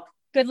good luck.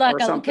 Good luck,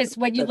 because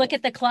when you look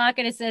at the clock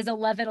and it says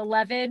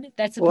 11:11,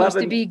 that's supposed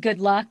to be good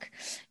luck.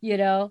 I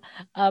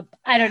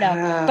don't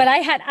know, but I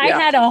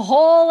had a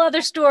whole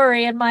other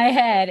story in my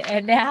head,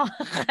 and now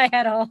I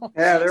had a whole.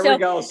 Yeah, there we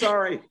go.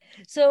 Sorry.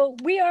 So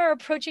we are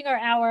approaching our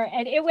hour,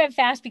 and it went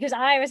fast because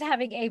I was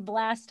having a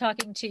blast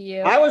talking to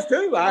you. I was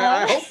too.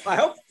 I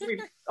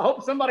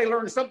hope somebody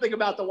learned something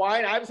about the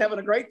wine. I was having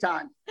a great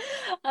time.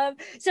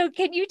 So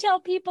can you tell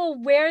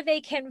people where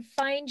they can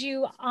find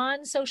you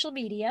on social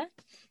media?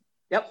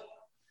 Yep.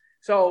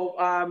 So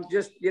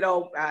just,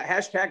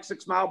 hashtag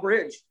 6 Mile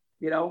Bridge,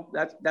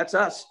 that's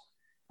us.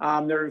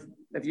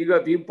 If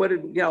you put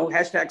it,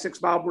 hashtag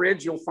 6 Mile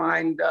Bridge, you'll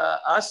find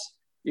us.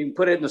 You can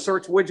put it in the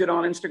search widget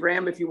on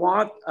Instagram if you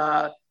want.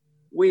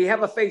 We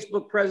have a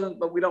Facebook presence,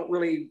 but we don't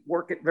really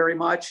work it very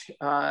much.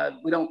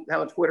 We don't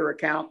have a Twitter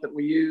account that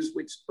we use.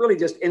 It's really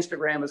just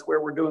Instagram is where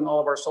we're doing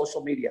all of our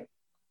social media.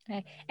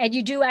 Okay. And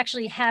you do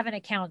actually have an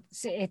account.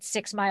 It's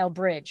 6 Mile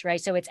Bridge, right?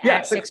 So it's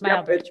at 6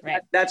 Mile Bridge,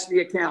 right? That's the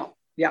account.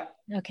 Yeah.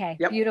 Okay.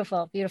 Yep.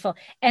 Beautiful. Beautiful.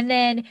 And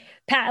then,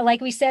 like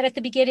we said at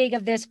the beginning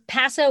of this,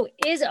 Paso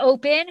is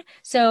open.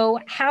 So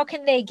how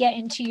can they get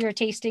into your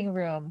tasting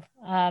room?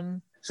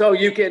 So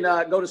you can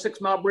go to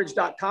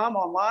 6milebridge.com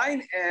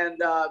online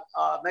and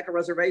make a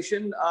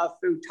reservation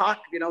through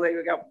Tock. They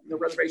got the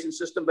reservation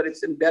system, but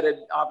it's embedded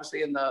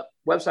obviously in the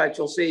website.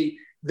 You'll see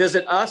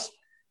Visit Us.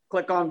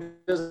 Click on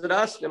Visit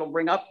Us. It'll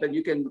bring up and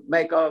you can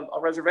make a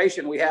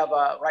reservation. We have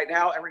right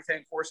now everything,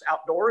 of course,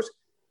 outdoors.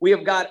 We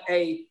have got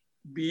a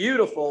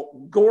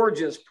beautiful,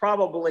 gorgeous,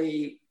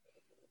 probably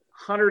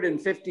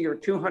 150 or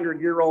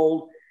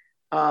 200-year-old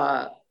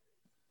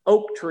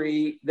oak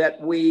tree that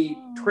we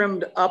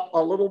trimmed up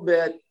a little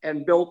bit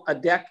and built a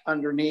deck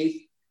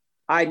underneath.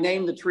 I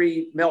named the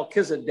tree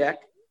Melchizedek,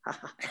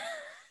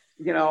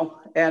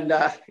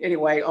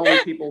 anyway, only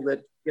people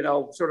that,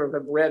 sort of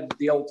have read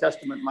the Old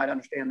Testament might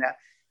understand that.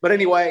 But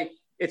anyway,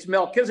 it's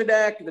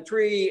Melchizedek, the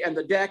tree, and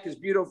the deck is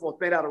beautiful.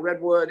 It's made out of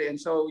redwood. And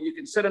so you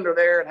can sit under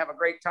there and have a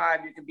great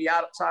time. You can be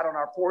outside on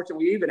our porch. And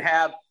we even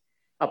have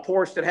a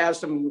porch that has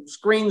some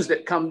screens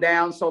that come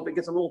down. So if it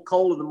gets a little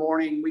cold in the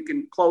morning, we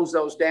can close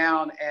those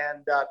down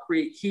and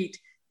create heat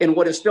in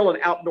what is still an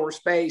outdoor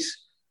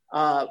space,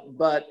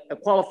 but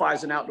it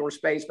qualifies an outdoor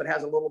space, but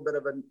has a little bit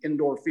of an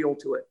indoor feel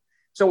to it.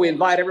 So we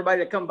invite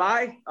everybody to come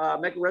by,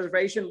 make a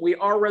reservation. We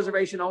are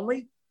reservation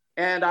only.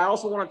 And I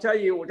also want to tell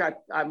you, which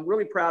I'm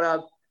really proud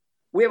of,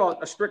 we have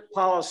a strict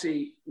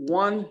policy,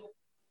 one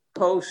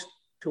host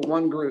to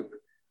one group.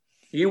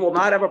 You will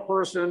not have a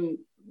person,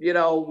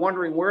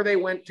 wondering where they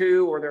went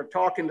to, or they're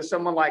talking to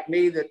someone like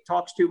me that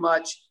talks too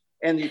much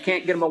and you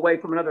can't get them away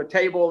from another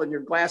table and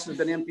your glass has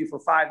been empty for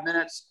 5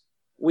 minutes.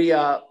 We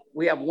have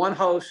one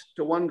host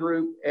to one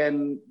group.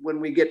 And when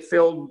we get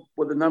filled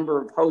with the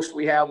number of hosts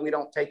we have, we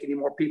don't take any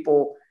more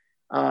people.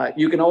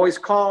 You can always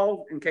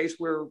call in case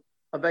we're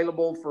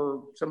available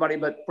for somebody,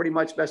 but pretty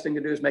much best thing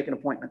to do is make an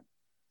appointment.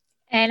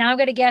 And I'm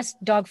going to guess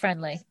dog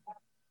friendly.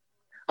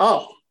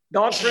 Oh,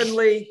 dog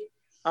friendly,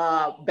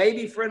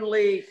 baby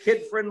friendly,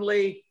 kid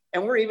friendly,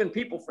 and we're even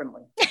people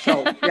friendly.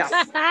 So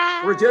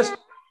yeah, we're just,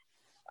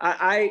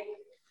 I'll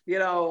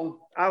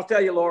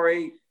tell you,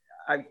 Lori,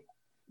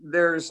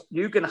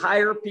 you can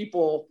hire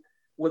people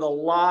with a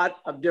lot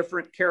of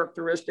different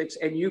characteristics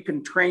and you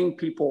can train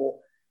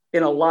people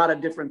in a lot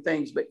of different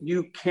things, but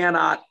you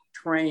cannot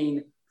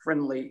train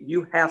friendly.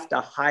 You have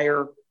to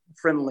hire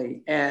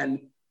friendly, and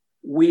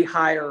we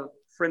hire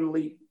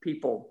friendly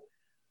people.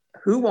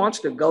 Who wants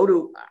to go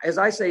to, as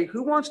I say,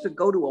 who wants to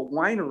go to a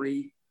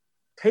winery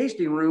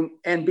tasting room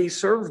and be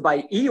served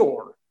by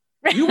Eeyore?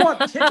 You want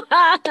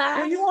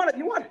Tigger, you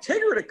want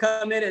Tigger to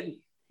come in and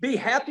be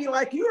happy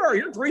like you are.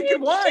 You're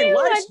drinking wine.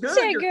 Life's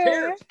good. You're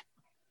Tigger.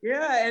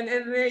 Yeah, and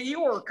then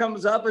Eeyore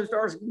comes up and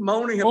starts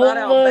moaning about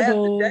how bad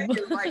the day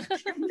is. Like,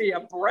 give me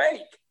a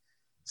break.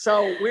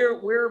 So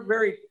we're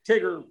very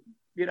Tigger,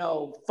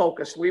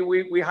 focused.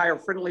 We hire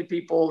friendly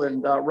people,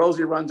 and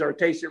Rosie runs our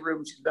tasting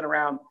room. She's been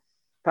around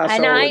Paso.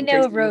 And I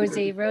know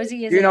Rosie.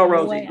 Rosie is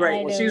Rosie,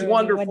 great. Well, she's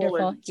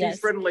wonderful. And she's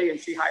friendly, and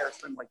she hires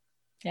friendly.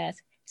 Yes.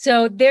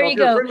 So there you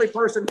go. If you're a friendly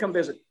person, come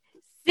visit.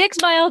 6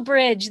 Mile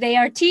Bridge. They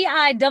are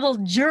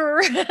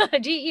TI-double-GER,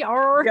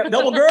 GER. Yeah,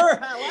 double GER.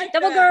 I like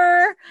double that.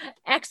 GER.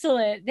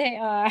 Excellent. They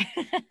are.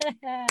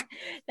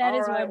 That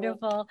is right,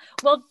 wonderful.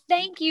 Well,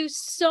 thank you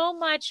so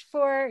much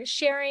for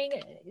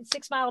sharing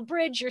 6 Mile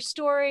Bridge, your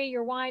story,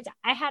 your wines.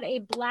 I had a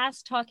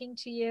blast talking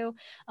to you,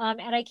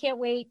 and I can't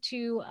wait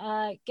to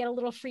get a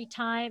little free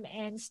time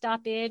and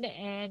stop in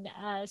and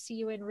see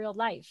you in real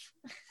life.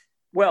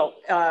 Well,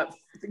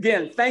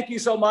 again, thank you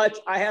so much.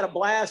 I had a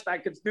blast. I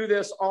could do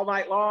this all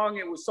night long.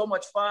 It was so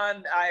much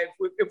fun.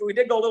 If we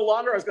did go a little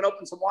longer, I was going to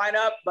open some wine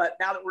up, but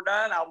now that we're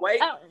done, I'll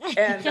wait. Oh.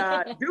 And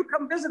do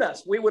come visit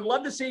us. We would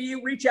love to see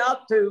you. Reach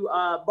out to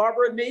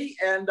Barbara and me,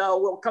 and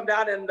we'll come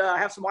down and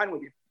have some wine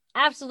with you.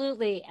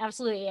 Absolutely.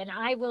 Absolutely. And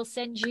I will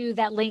send you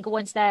that link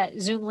once that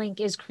Zoom link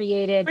is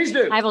created. Please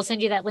do. I will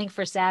send you that link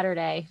for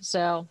Saturday.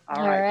 So,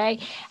 all right.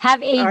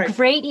 Have a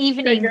great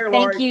evening.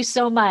 Thank you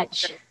so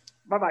much.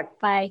 Bye-bye.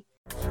 Bye.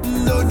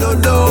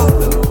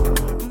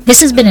 No.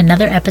 This has been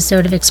another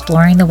episode of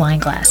Exploring the Wine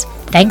Glass.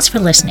 Thanks for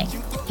listening.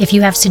 If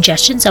you have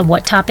suggestions on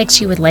what topics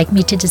you would like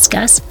me to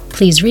discuss,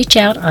 please reach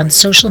out on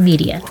social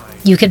media.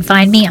 You can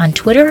find me on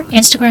Twitter,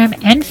 Instagram,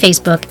 and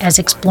Facebook as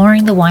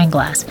Exploring the Wine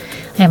Glass.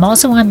 I am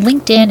also on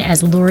LinkedIn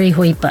as Lori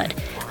Hoyt Budd.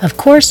 Of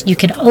course, you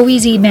can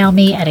always email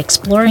me at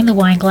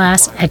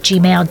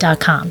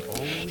exploringthewineglass@gmail.com.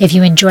 If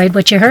you enjoyed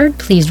what you heard,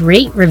 please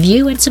rate,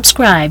 review, and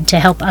subscribe to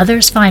help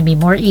others find me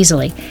more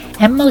easily.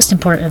 And most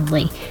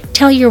importantly,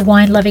 tell your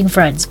wine-loving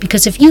friends,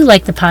 because if you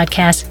like the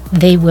podcast,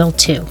 they will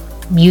too.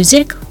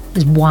 Music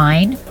is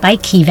Wine by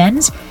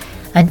Kevens.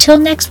 Until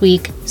next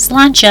week,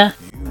 Sláinte.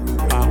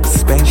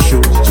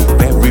 Special,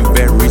 very,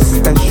 very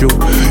special.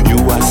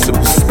 You are so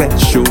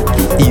special.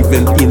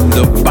 Even in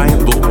the Bible.